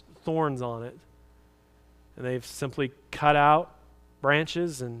has thorns on it, and they've simply cut out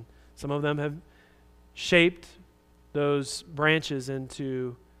branches, and some of them have shaped those branches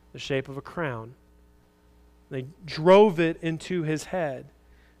into the shape of a crown. They drove it into his head,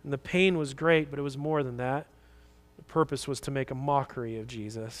 and the pain was great, but it was more than that. The purpose was to make a mockery of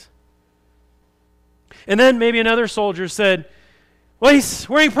Jesus. And then maybe another soldier said, well, he's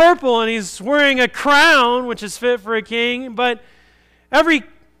wearing purple and he's wearing a crown, which is fit for a king, but every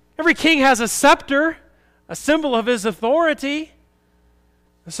king has a scepter, a symbol of his authority.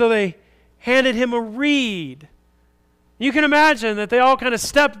 So they handed him a reed. You can imagine that they all kind of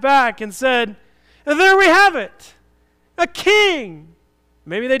stepped back and said, and there we have it, a king.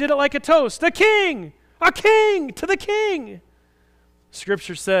 Maybe they did it like a toast, a king to the king.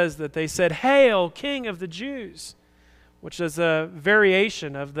 Scripture says that they said, Hail, King of the Jews, which is a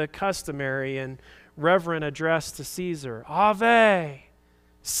variation of the customary and reverent address to Caesar. Ave,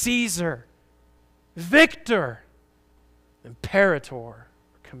 Caesar, Victor, Imperator,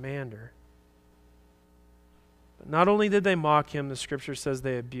 commander. But not only did they mock him, the scripture says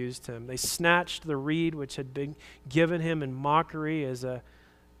they abused him. They snatched the reed which had been given him in mockery as a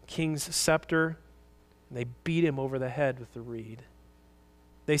king's scepter, and they beat him over the head with the reed.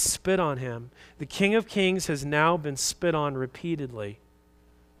 They spit on him. The King of Kings has now been spit on repeatedly.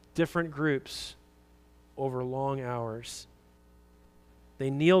 Different groups over long hours. They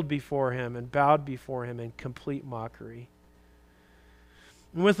kneeled before him and bowed before him in complete mockery.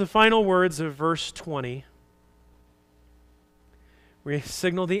 And with the final words of verse 20, we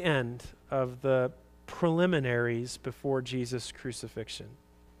signal the end of the preliminaries before Jesus' crucifixion.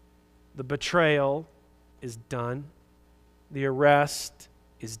 The betrayal is done. The arrest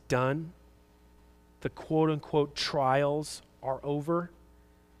is done. The quote-unquote trials are over.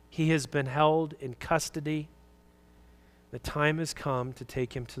 He has been held in custody. The time has come to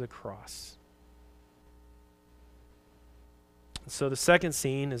take him to the cross. So the second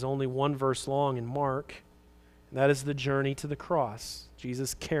scene is only one verse long in Mark, and that is the journey to the cross.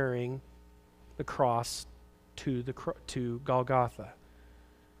 Jesus carrying the cross to Golgotha.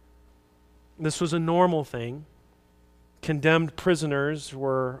 This was a normal thing. Condemned prisoners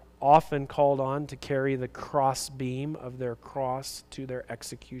were often called on to carry the cross beam of their cross to their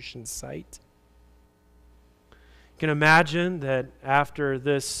execution site. You can imagine that after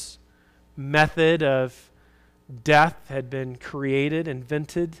this method of death had been created,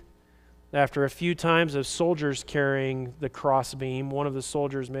 invented, after a few times of soldiers carrying the cross beam, one of the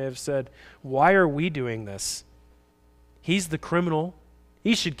soldiers may have said, "Why are we doing this? He's the criminal.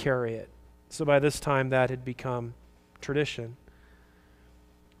 He should carry it." So by this time that had become tradition.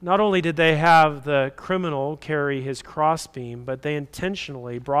 Not only did they have the criminal carry his crossbeam, but they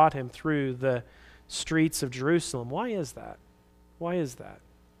intentionally brought him through the streets of Jerusalem. Why is that? Why is that?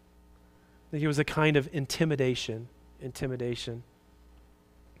 I think it was a kind of intimidation. intimidation.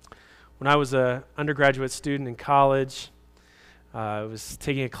 When I was an undergraduate student in college, I was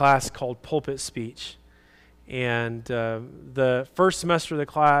taking a class called Pulpit Speech. And the first semester of the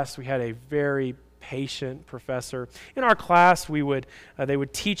class, we had a very patient professor. In our class, they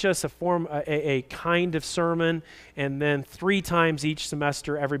would teach us a kind of sermon, and then 3 times each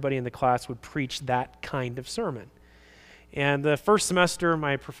semester, everybody in the class would preach that kind of sermon. And the first semester,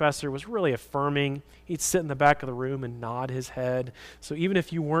 my professor was really affirming. He'd sit in the back of the room and nod his head. So even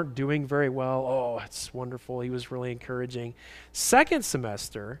if you weren't doing very well, oh, it's wonderful. He was really encouraging. Second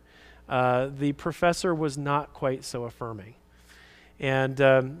semester, the professor was not quite so affirming. And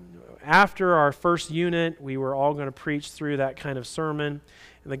after our first unit, we were all going to preach through that kind of sermon.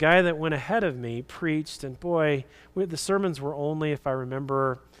 And the guy that went ahead of me preached, and boy, the sermons were only, if I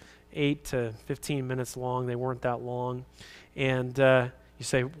remember, 8 to 15 minutes long. They weren't that long. And you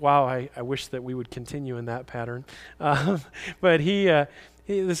say, wow, I wish that we would continue in that pattern. But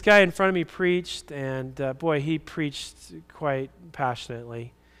this guy in front of me preached, and boy, he preached quite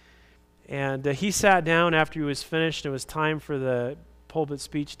passionately. And he sat down after he was finished. It was time for the pulpit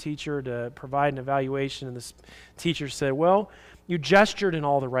speech teacher to provide an evaluation, and this teacher said, well, you gestured in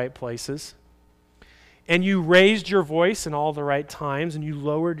all the right places, and you raised your voice in all the right times, and you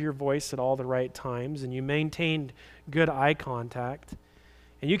lowered your voice at all the right times, and you maintained good eye contact.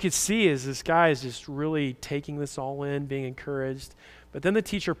 And you could see as this guy is just really taking this all in, being encouraged. But then the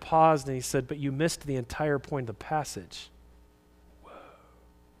teacher paused and he said, but you missed the entire point of the passage.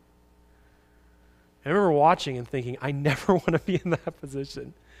 I remember watching and thinking, I never want to be in that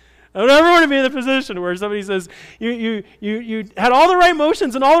position. I never want to be in the position where somebody says, you had all the right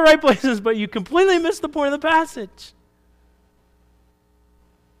motions in all the right places, but you completely missed the point of the passage.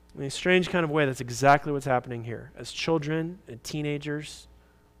 In a strange kind of way, that's exactly what's happening here. As children and teenagers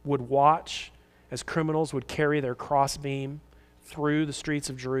would watch as criminals would carry their crossbeam through the streets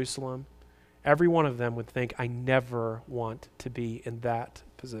of Jerusalem, every one of them would think, I never want to be in that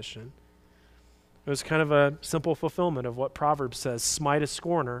position. It was kind of a simple fulfillment of what Proverbs says, smite a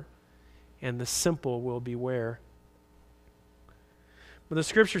scorner, and the simple will beware. But the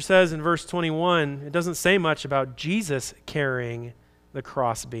scripture says in verse 21, it doesn't say much about Jesus carrying the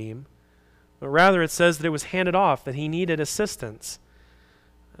crossbeam, but rather it says that it was handed off, that he needed assistance.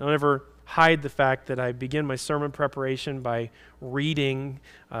 I don't ever hide the fact that I begin my sermon preparation by reading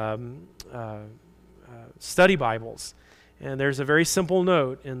study Bibles. And there's a very simple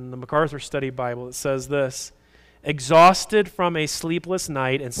note in the MacArthur Study Bible that says this: exhausted from a sleepless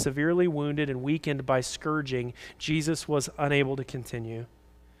night and severely wounded and weakened by scourging, Jesus was unable to continue.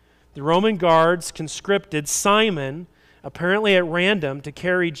 The Roman guards conscripted Simon, apparently at random, to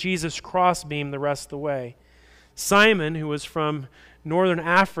carry Jesus' crossbeam the rest of the way. Simon, who was from northern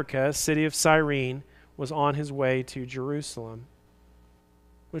Africa, city of Cyrene, was on his way to Jerusalem.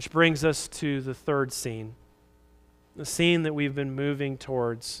 Which brings us to the third scene. The scene that we've been moving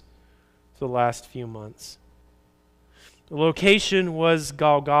towards for the last few months. The location was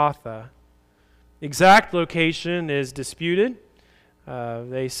Golgotha. The exact location is disputed.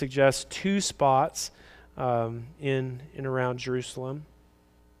 They suggest 2 spots in and around Jerusalem.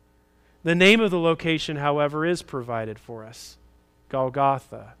 The name of the location, however, is provided for us.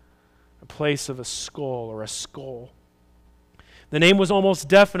 Golgotha, a place of a skull or a skull. The name was almost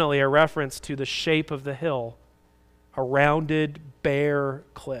definitely a reference to the shape of the hill, a rounded, bare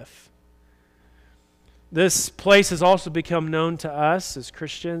cliff. This place has also become known to us as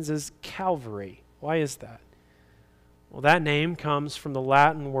Christians as Calvary. Why is that? Well, that name comes from the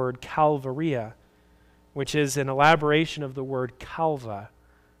Latin word Calvaria, which is an elaboration of the word calva,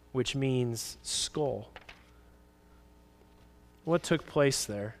 which means skull. What took place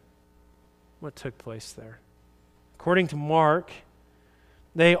there? What took place there? According to Mark,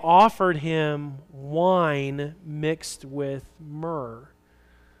 they offered him wine mixed with myrrh.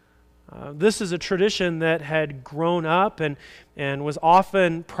 This is a tradition that had grown up and was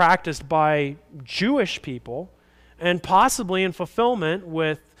often practiced by Jewish people, and possibly in fulfillment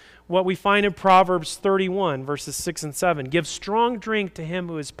with what we find in Proverbs 31, verses 6 and 7. Give strong drink to him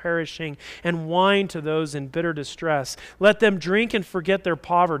who is perishing, and wine to those in bitter distress. Let them drink and forget their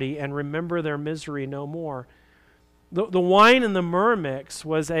poverty, and remember their misery no more. The wine and the myrrh mix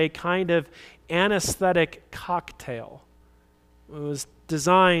was a kind of anesthetic cocktail. It was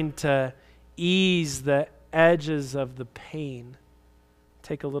designed to ease the edges of the pain,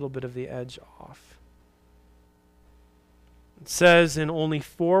 take a little bit of the edge off. It says in only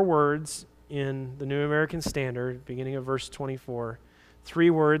 4 words in the New American Standard, beginning of verse 24, 3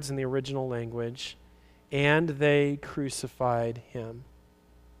 words in the original language, and they crucified him.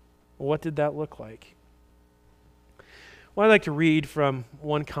 What did that look like? Well, I'd like to read from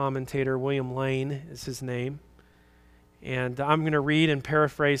one commentator, William Lane is his name. And I'm going to read and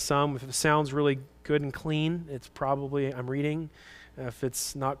paraphrase some. If it sounds really good and clean, it's probably I'm reading. If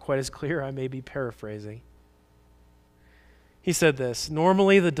it's not quite as clear, I may be paraphrasing. He said this: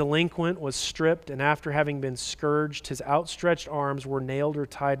 "Normally the delinquent was stripped, and after having been scourged, his outstretched arms were nailed or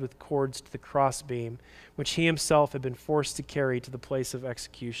tied with cords to the crossbeam, which he himself had been forced to carry to the place of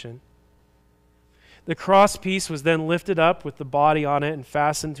execution. The crosspiece was then lifted up with the body on it and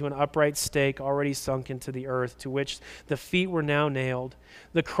fastened to an upright stake already sunk into the earth, to which the feet were now nailed.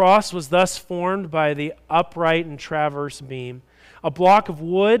 The cross was thus formed by the upright and traverse beam. A block of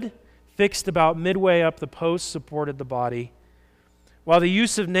wood fixed about midway up the post supported the body. While the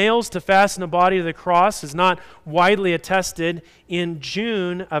use of nails to fasten a body to the cross is not widely attested, in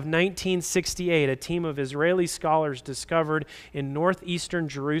June of 1968, a team of Israeli scholars discovered in northeastern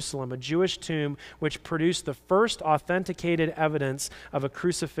Jerusalem a Jewish tomb which produced the first authenticated evidence of a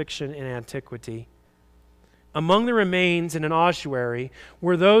crucifixion in antiquity. Among the remains in an ossuary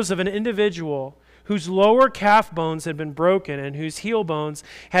were those of an individual whose lower calf bones had been broken and whose heel bones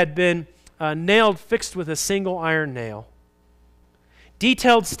had been nailed fixed with a single iron nail.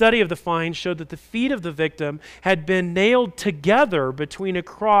 Detailed study of the find showed that the feet of the victim had been nailed together between a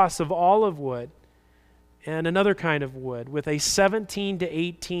cross of olive wood and another kind of wood with a 17 to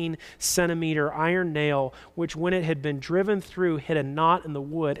 18 centimeter iron nail, which when it had been driven through hit a knot in the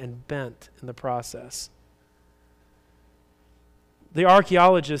wood and bent in the process." The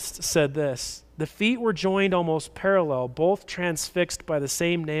archaeologists said this: "The feet were joined almost parallel, both transfixed by the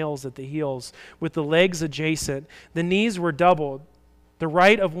same nails at the heels, with the legs adjacent. The knees were doubled, the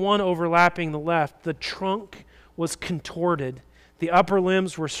right of one overlapping the left. The trunk was contorted. The upper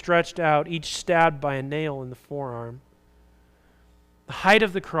limbs were stretched out, each stabbed by a nail in the forearm. The height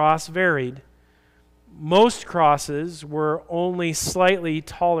of the cross varied. Most crosses were only slightly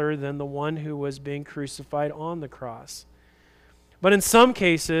taller than the one who was being crucified on the cross. But in some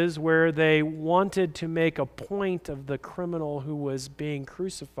cases where they wanted to make a point of the criminal who was being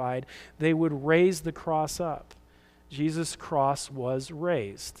crucified, they would raise the cross up. Jesus' cross was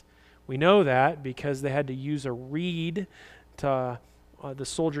raised. We know that because they had to use a reed to, the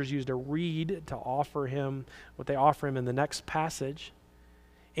soldiers used a reed to offer him what they offer him in the next passage,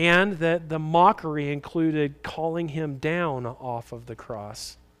 and that the mockery included calling him down off of the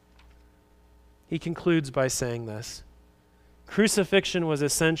cross. He concludes by saying this: "Crucifixion was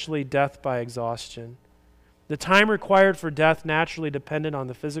essentially death by exhaustion. The time required for death naturally depended on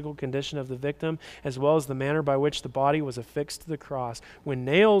the physical condition of the victim as well as the manner by which the body was affixed to the cross. When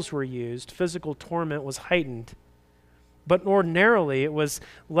nails were used, physical torment was heightened. But ordinarily it was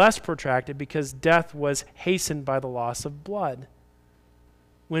less protracted because death was hastened by the loss of blood.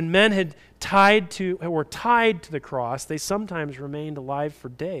 When men were tied to the cross, they sometimes remained alive for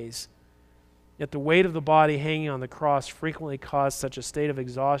days. Yet the weight of the body hanging on the cross frequently caused such a state of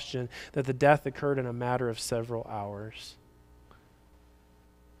exhaustion that the death occurred in a matter of several hours."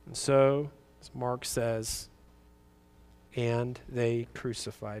 And so, as Mark says, "and they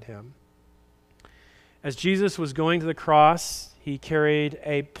crucified him." As Jesus was going to the cross, he carried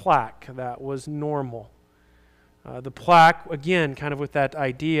a plaque that was normal. The plaque, again, kind of with that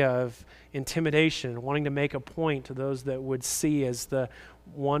idea of intimidation, wanting to make a point to those that would see as the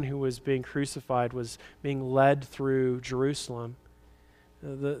one who was being crucified was being led through Jerusalem.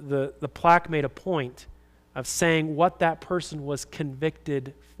 The plaque made a point of saying what that person was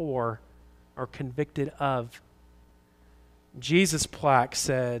convicted for or convicted of. Jesus' plaque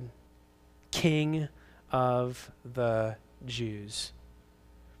said, "King of the Jews."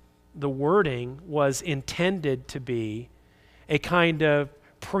 The wording was intended to be a kind of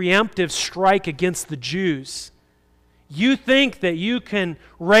preemptive strike against the Jews. You think that you can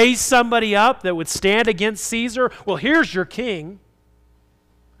raise somebody up that would stand against Caesar? Well, here's your king.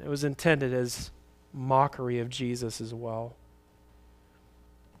 It was intended as mockery of Jesus as well.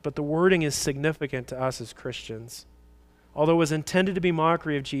 But the wording is significant to us as Christians. Although it was intended to be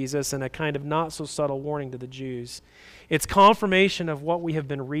mockery of Jesus and a kind of not so subtle warning to the Jews, it's confirmation of what we have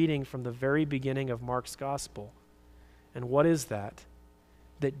been reading from the very beginning of Mark's gospel. And what is that?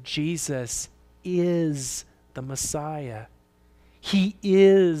 That Jesus is the Messiah. He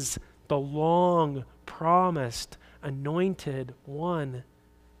is the long-promised, anointed one.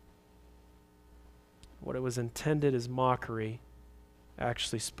 What it was intended as mockery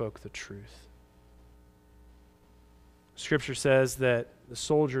actually spoke the truth. Scripture says that the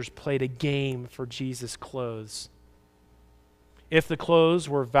soldiers played a game for Jesus' clothes. If the clothes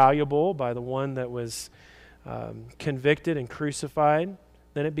were valuable by the one that was convicted and crucified,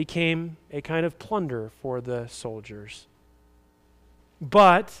 then it became a kind of plunder for the soldiers.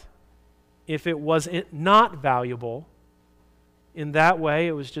 But if it was not valuable, in that way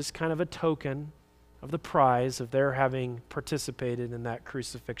it was just kind of a token of the prize of their having participated in that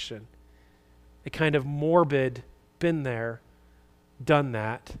crucifixion. A kind of morbid, been there, done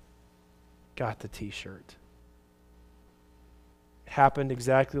that, got the t-shirt. It happened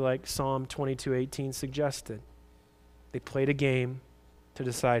exactly like Psalm 22:18 suggested. They played a game to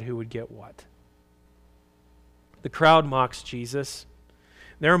decide who would get what. The crowd mocks Jesus.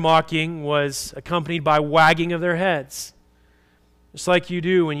 Their mocking was accompanied by wagging of their heads. Just like you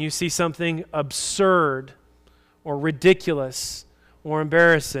do when you see something absurd or ridiculous or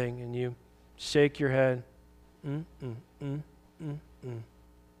embarrassing and you shake your head.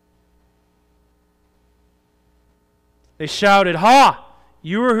 They shouted, "Ha!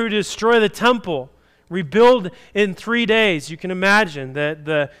 You are who destroy the temple, rebuild in 3 days." You can imagine that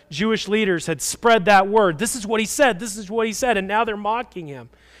the Jewish leaders had spread that word. This is what he said, this is what he said, and now they're mocking him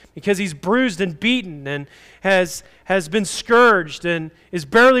because he's bruised and beaten and has been scourged and is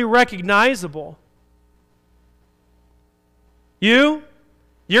barely recognizable. You're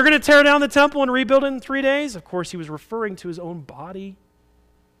going to tear down the temple and rebuild it in 3 days? Of course, he was referring to his own body.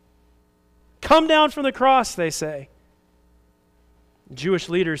 Come down from the cross, they say. Jewish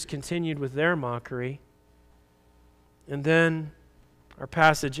leaders continued with their mockery. And then our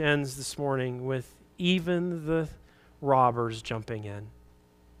passage ends this morning with even the robbers jumping in.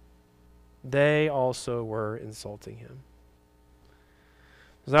 They also were insulting him.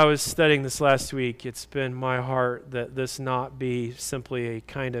 As I was studying this last week, it's been my heart that this not be simply a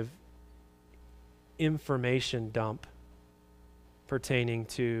kind of information dump pertaining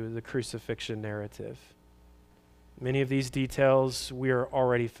to the crucifixion narrative. Many of these details we are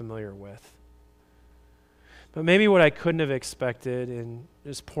already familiar with. But maybe what I couldn't have expected in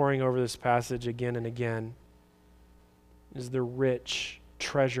just poring over this passage again and again is the rich,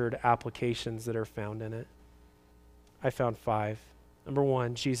 treasured applications that are found in it. I found 5. Number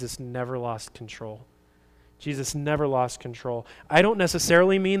 1, Jesus never lost control. Jesus never lost control. I don't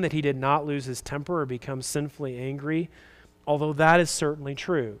necessarily mean that he did not lose his temper or become sinfully angry, although that is certainly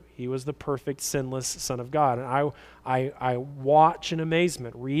true. He was the perfect, sinless Son of God. And I watch in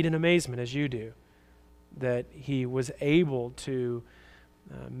amazement, read in amazement as you do, that he was able to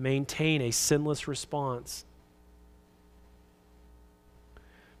maintain a sinless response.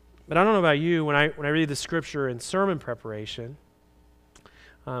 But I don't know about you, when I read the scripture in sermon preparation,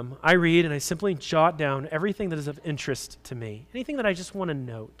 I read and I simply jot down everything that is of interest to me, anything that I just want to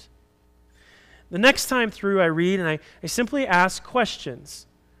note. The next time through I read and I simply ask questions.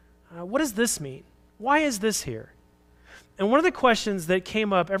 What does this mean? Why is this here? And one of the questions that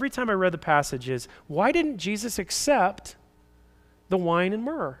came up every time I read the passage is, why didn't Jesus accept the wine and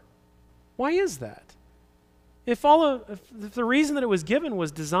myrrh? Why is that? If the reason that it was given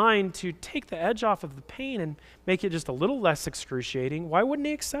was designed to take the edge off of the pain and make it just a little less excruciating, why wouldn't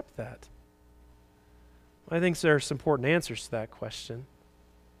he accept that? I think there's some important answers to that question.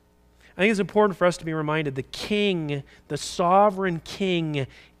 I think it's important for us to be reminded the King, the sovereign King,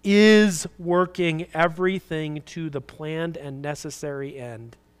 is working everything to the planned and necessary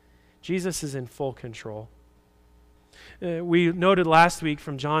end. Jesus is in full control. We noted last week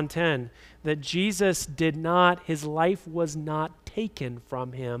from John 10 that Jesus his life was not taken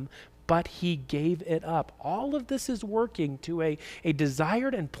from him, but he gave it up. All of this is working to a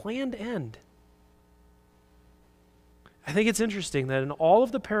desired and planned end. I think it's interesting that in all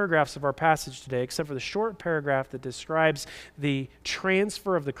of the paragraphs of our passage today, except for the short paragraph that describes the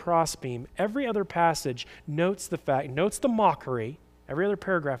transfer of the crossbeam, every other passage notes the mockery. Every other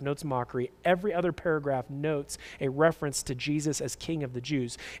paragraph notes mockery. Every other paragraph notes a reference to Jesus as King of the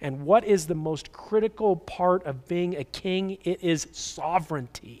Jews. And what is the most critical part of being a king? It is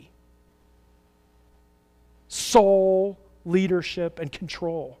sovereignty. Sole leadership and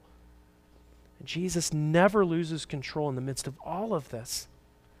control. And Jesus never loses control in the midst of all of this.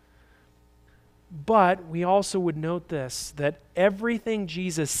 But we also would note this, that everything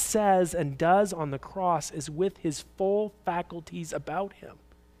Jesus says and does on the cross is with his full faculties about him.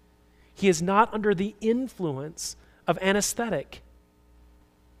 He is not under the influence of anesthetic.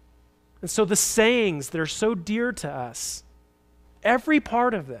 And so the sayings that are so dear to us, every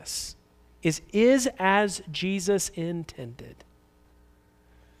part of this is as Jesus intended.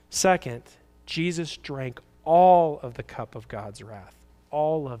 Second, Jesus drank all of the cup of God's wrath,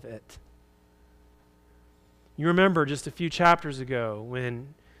 all of it. You remember just a few chapters ago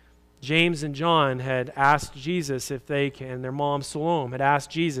when James and John had asked Jesus if they can, and their mom Salome had asked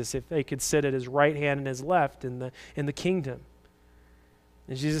Jesus if they could sit at his right hand and his left in the kingdom.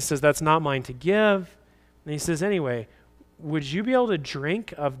 And Jesus says, "That's not mine to give." And he says, "Anyway, would you be able to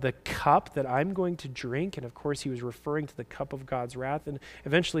drink of the cup that I'm going to drink? And of course, he was referring to the cup of God's wrath, and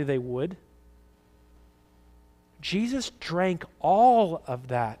eventually they would. Jesus drank all of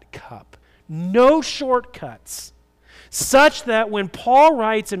that cup, no shortcuts, such that when Paul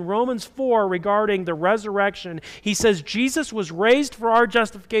writes in Romans 4 regarding the resurrection, he says Jesus was raised for our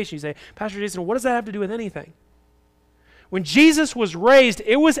justification. You say, Pastor Jason, what does that have to do with anything? When Jesus was raised,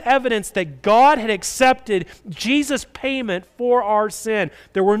 it was evidence that God had accepted Jesus' payment for our sin.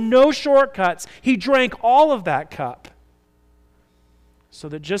 There were no shortcuts. He drank all of that cup. So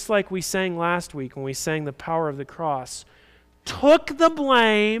that just like we sang last week when we sang the power of the cross, took the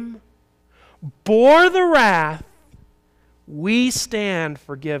blame, bore the wrath, we stand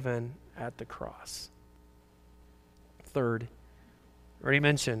forgiven at the cross. Third, already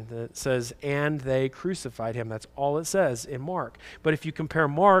mentioned that it says, and they crucified him. That's all it says in Mark. But if you compare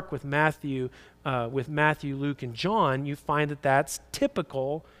Mark with Matthew, Luke, and John, you find that that's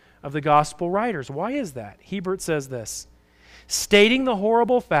typical of the gospel writers. Why is that? Hebert says this, stating the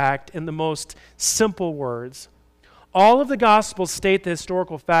horrible fact in the most simple words. All of the Gospels state the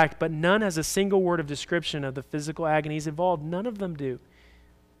historical fact, but none has a single word of description of the physical agonies involved. None of them do. You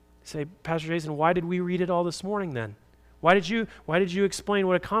say, Pastor Jason, why did we read it all this morning then? Why did you explain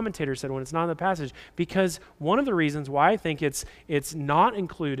what a commentator said when it's not in the passage? Because one of the reasons why I think it's not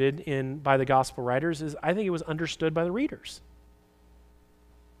included by the gospel writers is I think it was understood by the readers.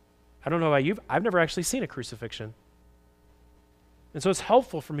 I don't know about you, I've never actually seen a crucifixion. And so it's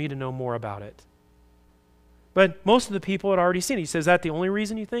helpful for me to know more about it. But most of the people had already seen it. He says, is that the only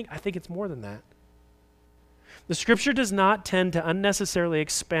reason you think? I think it's more than that. The Scripture does not tend to unnecessarily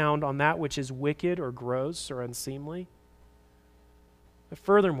expound on that which is wicked or gross or unseemly. But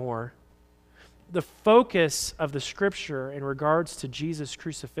furthermore, the focus of the Scripture in regards to Jesus'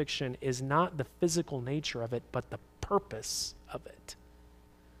 crucifixion is not the physical nature of it, but the purpose of it.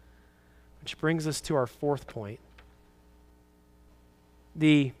 Which brings us to our fourth point.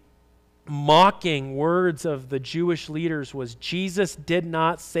 The mocking words of the Jewish leaders was, Jesus did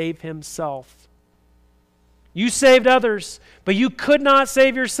not save himself. You saved others, but you could not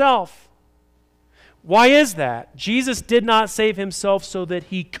save yourself. Why is that? Jesus did not save himself so that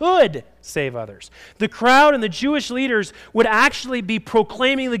he could save others. The crowd and the Jewish leaders would actually be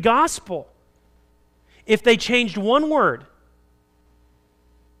proclaiming the gospel if they changed one word.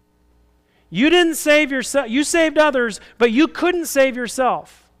 You didn't save yourself. You saved others, but you couldn't save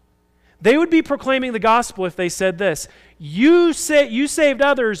yourself. They would be proclaiming the gospel if they said this, you saved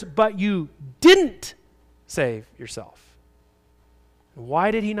others, but you didn't save yourself.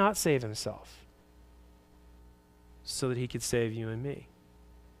 Why did he not save himself? So that he could save you and me.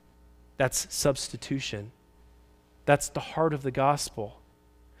 That's substitution. That's the heart of the gospel.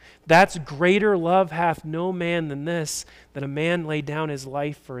 That's greater love hath no man than this, that a man lay down his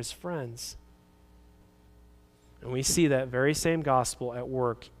life for his friends. And we see that very same gospel at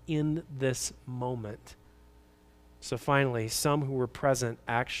work in this moment. So finally, some who were present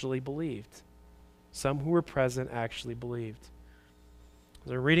actually believed. Some who were present actually believed.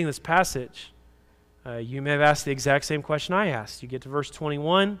 As I'm reading this passage, you may have asked the exact same question I asked. You get to verse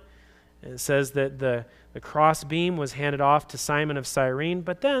 21, and it says that the cross beam was handed off to Simon of Cyrene,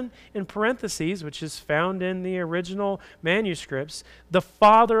 but then in parentheses, which is found in the original manuscripts, the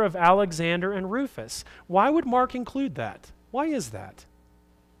father of Alexander and Rufus. Why would Mark include that? Why is that?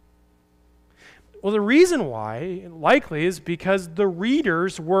 Well, the reason why, likely, is because the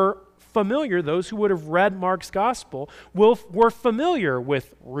readers were familiar, those who would have read Mark's gospel, were familiar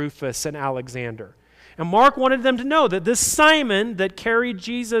with Rufus and Alexander. And Mark wanted them to know that this Simon that carried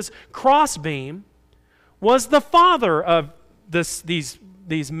Jesus' crossbeam was the father of these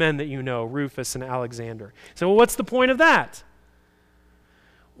men that you know, Rufus and Alexander. So what's the point of that?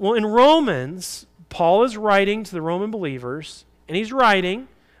 Well, in Romans, Paul is writing to the Roman believers, and he's writing,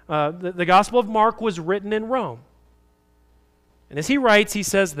 the Gospel of Mark was written in Rome. And as he writes, he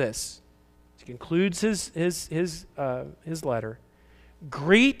says this. He concludes his letter.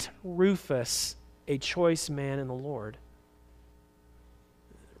 Greet Rufus, a choice man in the Lord.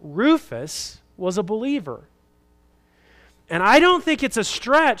 Rufus was a believer. And I don't think it's a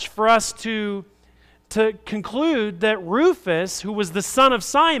stretch for us to conclude that Rufus, who was the son of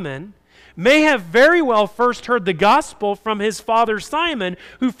Simon, may have very well first heard the gospel from his father Simon,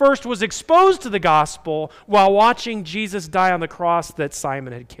 who first was exposed to the gospel while watching Jesus die on the cross that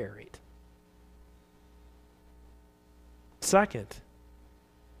Simon had carried. Second,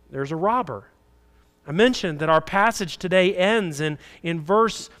 there's a robber. I mentioned that our passage today ends in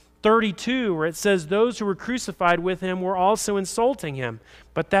verse 32, where it says, those who were crucified with him were also insulting him.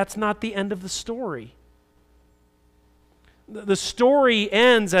 But that's not the end of the story. The story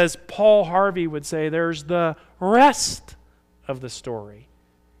ends, as Paul Harvey would say, there's the rest of the story.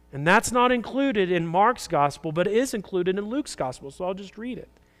 And that's not included in Mark's gospel, but it is included in Luke's gospel, so I'll just read it.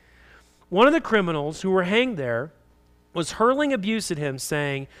 One of the criminals who were hanged there was hurling abuse at him,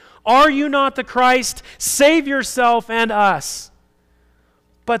 saying, "Are you not the Christ? Save yourself and us."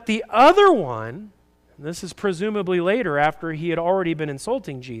 But the other one, and this is presumably later after he had already been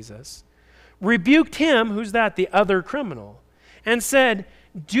insulting Jesus, rebuked him, who's that? The other criminal, and said,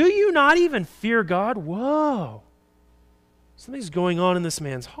 "Do you not even fear God?" Whoa. Something's going on in this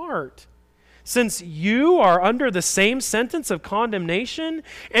man's heart. Since you are under the same sentence of condemnation,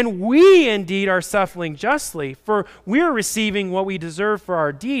 and we indeed are suffering justly, for we are receiving what we deserve for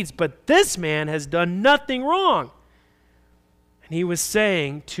our deeds, but this man has done nothing wrong. And he was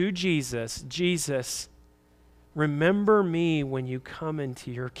saying to Jesus, "Jesus, remember me when you come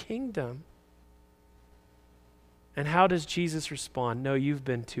into your kingdom." And how does Jesus respond? "No, you've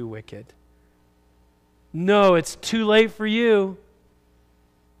been too wicked. No, it's too late for you."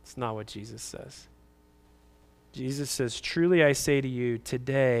 It's not what Jesus says. Jesus says, "Truly I say to you,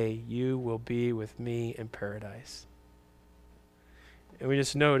 today you will be with me in paradise." And we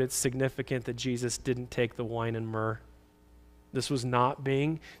just note it's significant that Jesus didn't take the wine and myrrh. This was not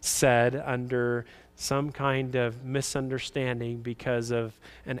being said under some kind of misunderstanding because of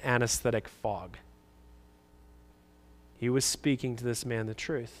an anesthetic fog. He was speaking to this man the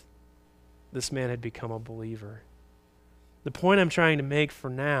truth. This man had become a believer. The point I'm trying to make for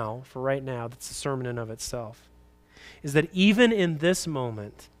right now, that's a sermon in of itself, is that even in this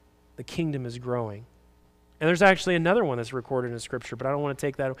moment, the kingdom is growing. And there's actually another one that's recorded in Scripture, but I don't want to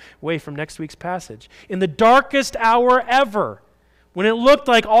take that away from next week's passage. In the darkest hour ever, when it looked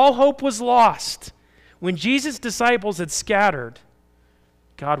like all hope was lost, when Jesus' disciples had scattered,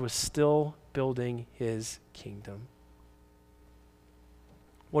 God was still building his kingdom.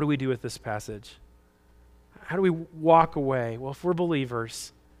 What do we do with this passage? How do we walk away? Well, if we're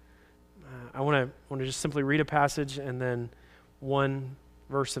believers, I want to just simply read a passage and then one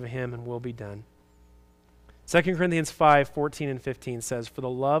verse of a hymn and we'll be done. 2 Corinthians 5:14 and 15 says, "For the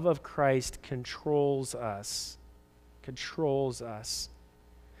love of Christ controls us.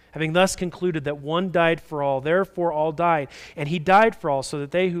 Having thus concluded that one died for all, therefore all died. And he died for all, so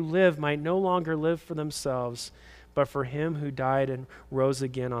that they who live might no longer live for themselves, but for him who died and rose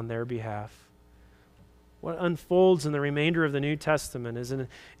again on their behalf." What unfolds in the remainder of the New Testament is an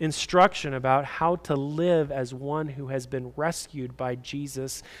instruction about how to live as one who has been rescued by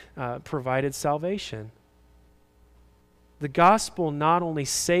Jesus' provided salvation. The gospel not only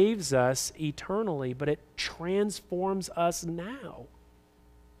saves us eternally, but it transforms us now,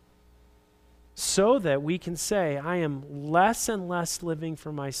 so that we can say, I am less and less living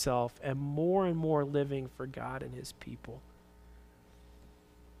for myself and more living for God and his people.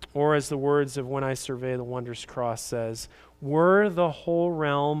 Or as the words of When I Survey the Wondrous Cross says, "Were the whole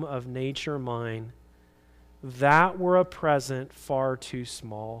realm of nature mine, that were a present far too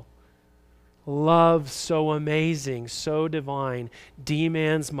small. Love so amazing, so divine,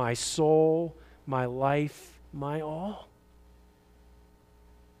 demands my soul, my life, my all."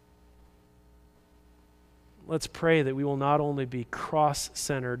 Let's pray that we will not only be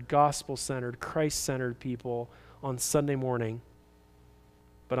cross-centered, gospel-centered, Christ-centered people on Sunday morning,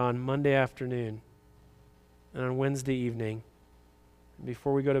 but on Monday afternoon and on Wednesday evening, and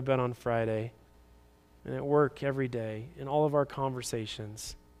before we go to bed on Friday, and at work every day, in all of our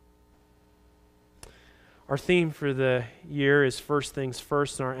conversations. Our theme for the year is First Things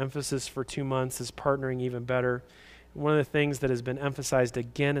First, and our emphasis for 2 months is Partnering Even Better. One of the things that has been emphasized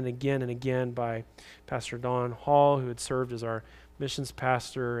again and again and again by Pastor Don Hall, who had served as our missions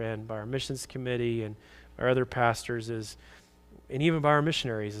pastor, and by our missions committee and our other pastors, is, and even by our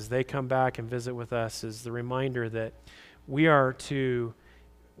missionaries as they come back and visit with us, is the reminder that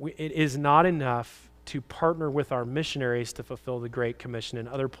it is not enough to partner with our missionaries to fulfill the Great Commission in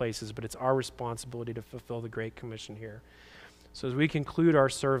other places, but it's our responsibility to fulfill the Great Commission here. So as we conclude our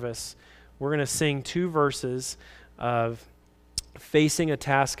service, we're going to sing 2 verses of Facing a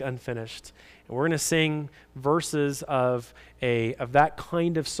Task Unfinished. And we're going to sing verses of that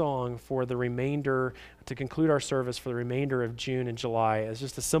kind of song for the remainder, to conclude our service for the remainder of June and July, as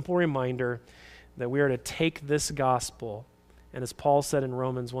just a simple reminder that we are to take this gospel, and as Paul said in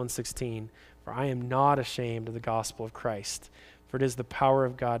Romans 1:16, "For I am not ashamed of the gospel of Christ, for it is the power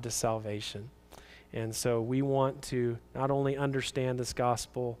of God to salvation." And so we want to not only understand this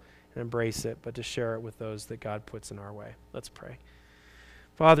gospel and embrace it, but to share it with those that God puts in our way. Let's pray.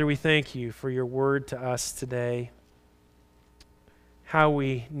 Father, we thank you for your word to us today. how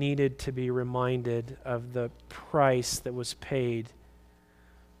we needed to be reminded of the price that was paid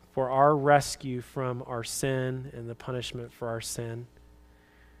for our rescue from our sin and the punishment for our sin.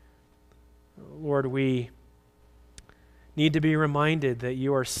 Lord, we need to be reminded that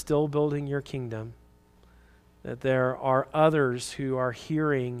you are still building your kingdom, that there are others who are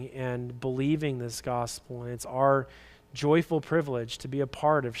hearing and believing this gospel, and it's our joyful privilege to be a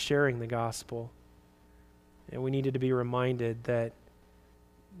part of sharing the gospel. And we needed to be reminded that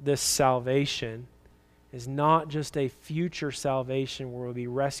this salvation is not just a future salvation where we'll be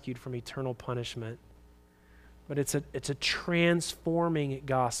rescued from eternal punishment, but it's a transforming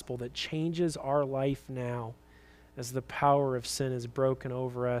gospel that changes our life now as the power of sin is broken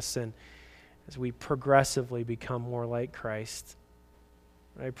over us and as we progressively become more like Christ.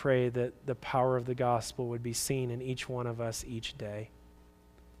 I pray that the power of the gospel would be seen in each one of us each day.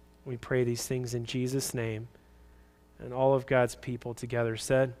 We pray these things in Jesus' name, and all of God's people together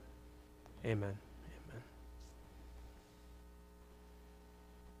said, amen.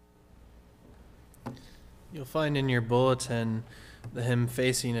 You'll find in your bulletin the hymn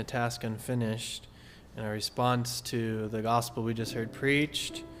Facing a Task Unfinished, and our response to the gospel we just heard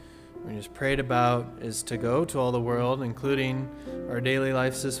preached, we just prayed about, is to go to all the world, including our daily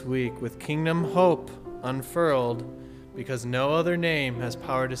lives this week, with kingdom hope unfurled, because no other name has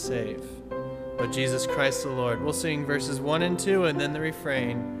power to save but Jesus Christ the Lord. We'll sing verses 1 and 2 and then the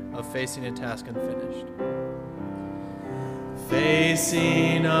refrain of Facing a Task Unfinished.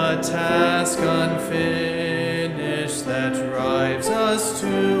 Facing a task unfinished that drives us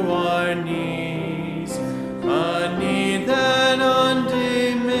to our knees, a need that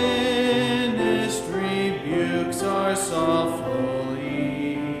undiminished rebukes our sorrowful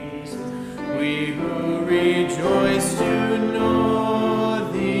ease. We who rejoice to know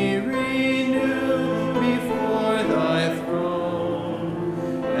thee renew before thy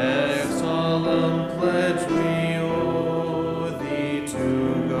throne, a solemn pledge we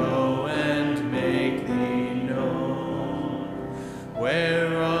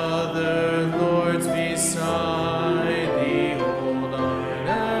where other lords beside thee hold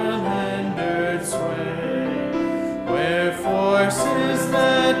unhindered sway, where forces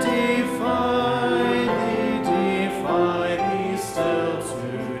that defy thee still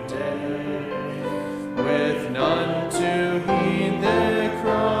today, with none to heed their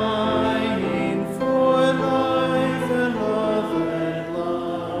crying for life and love and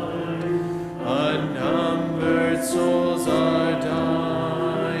light. Unnumbered souls are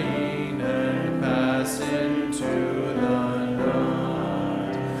dying and pass into the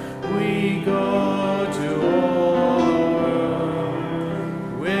night. We go to all the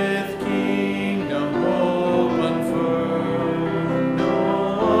world with kingdom hope unfurled. No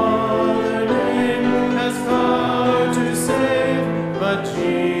other name has power to save but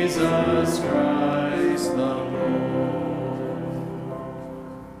Jesus Christ the Lord.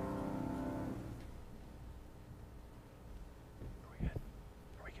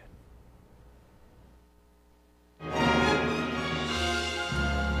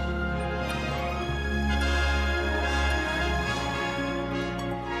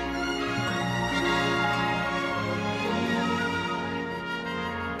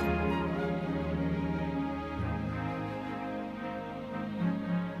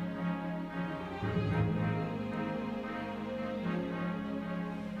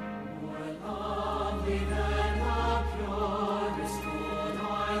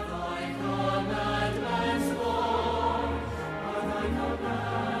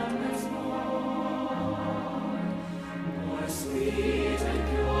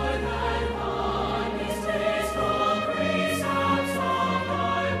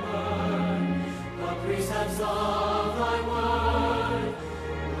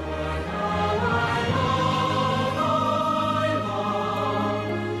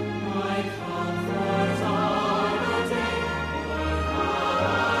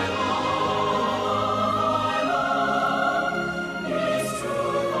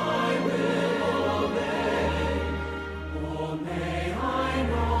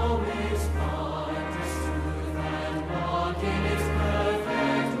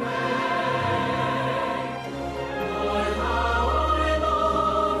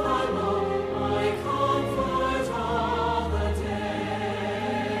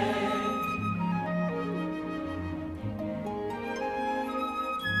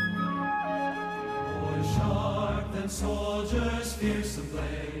 Soldiers fierce of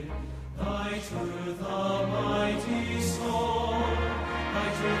blade, thy truth a mighty sword, thy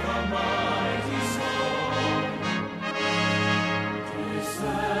truth a mighty sword.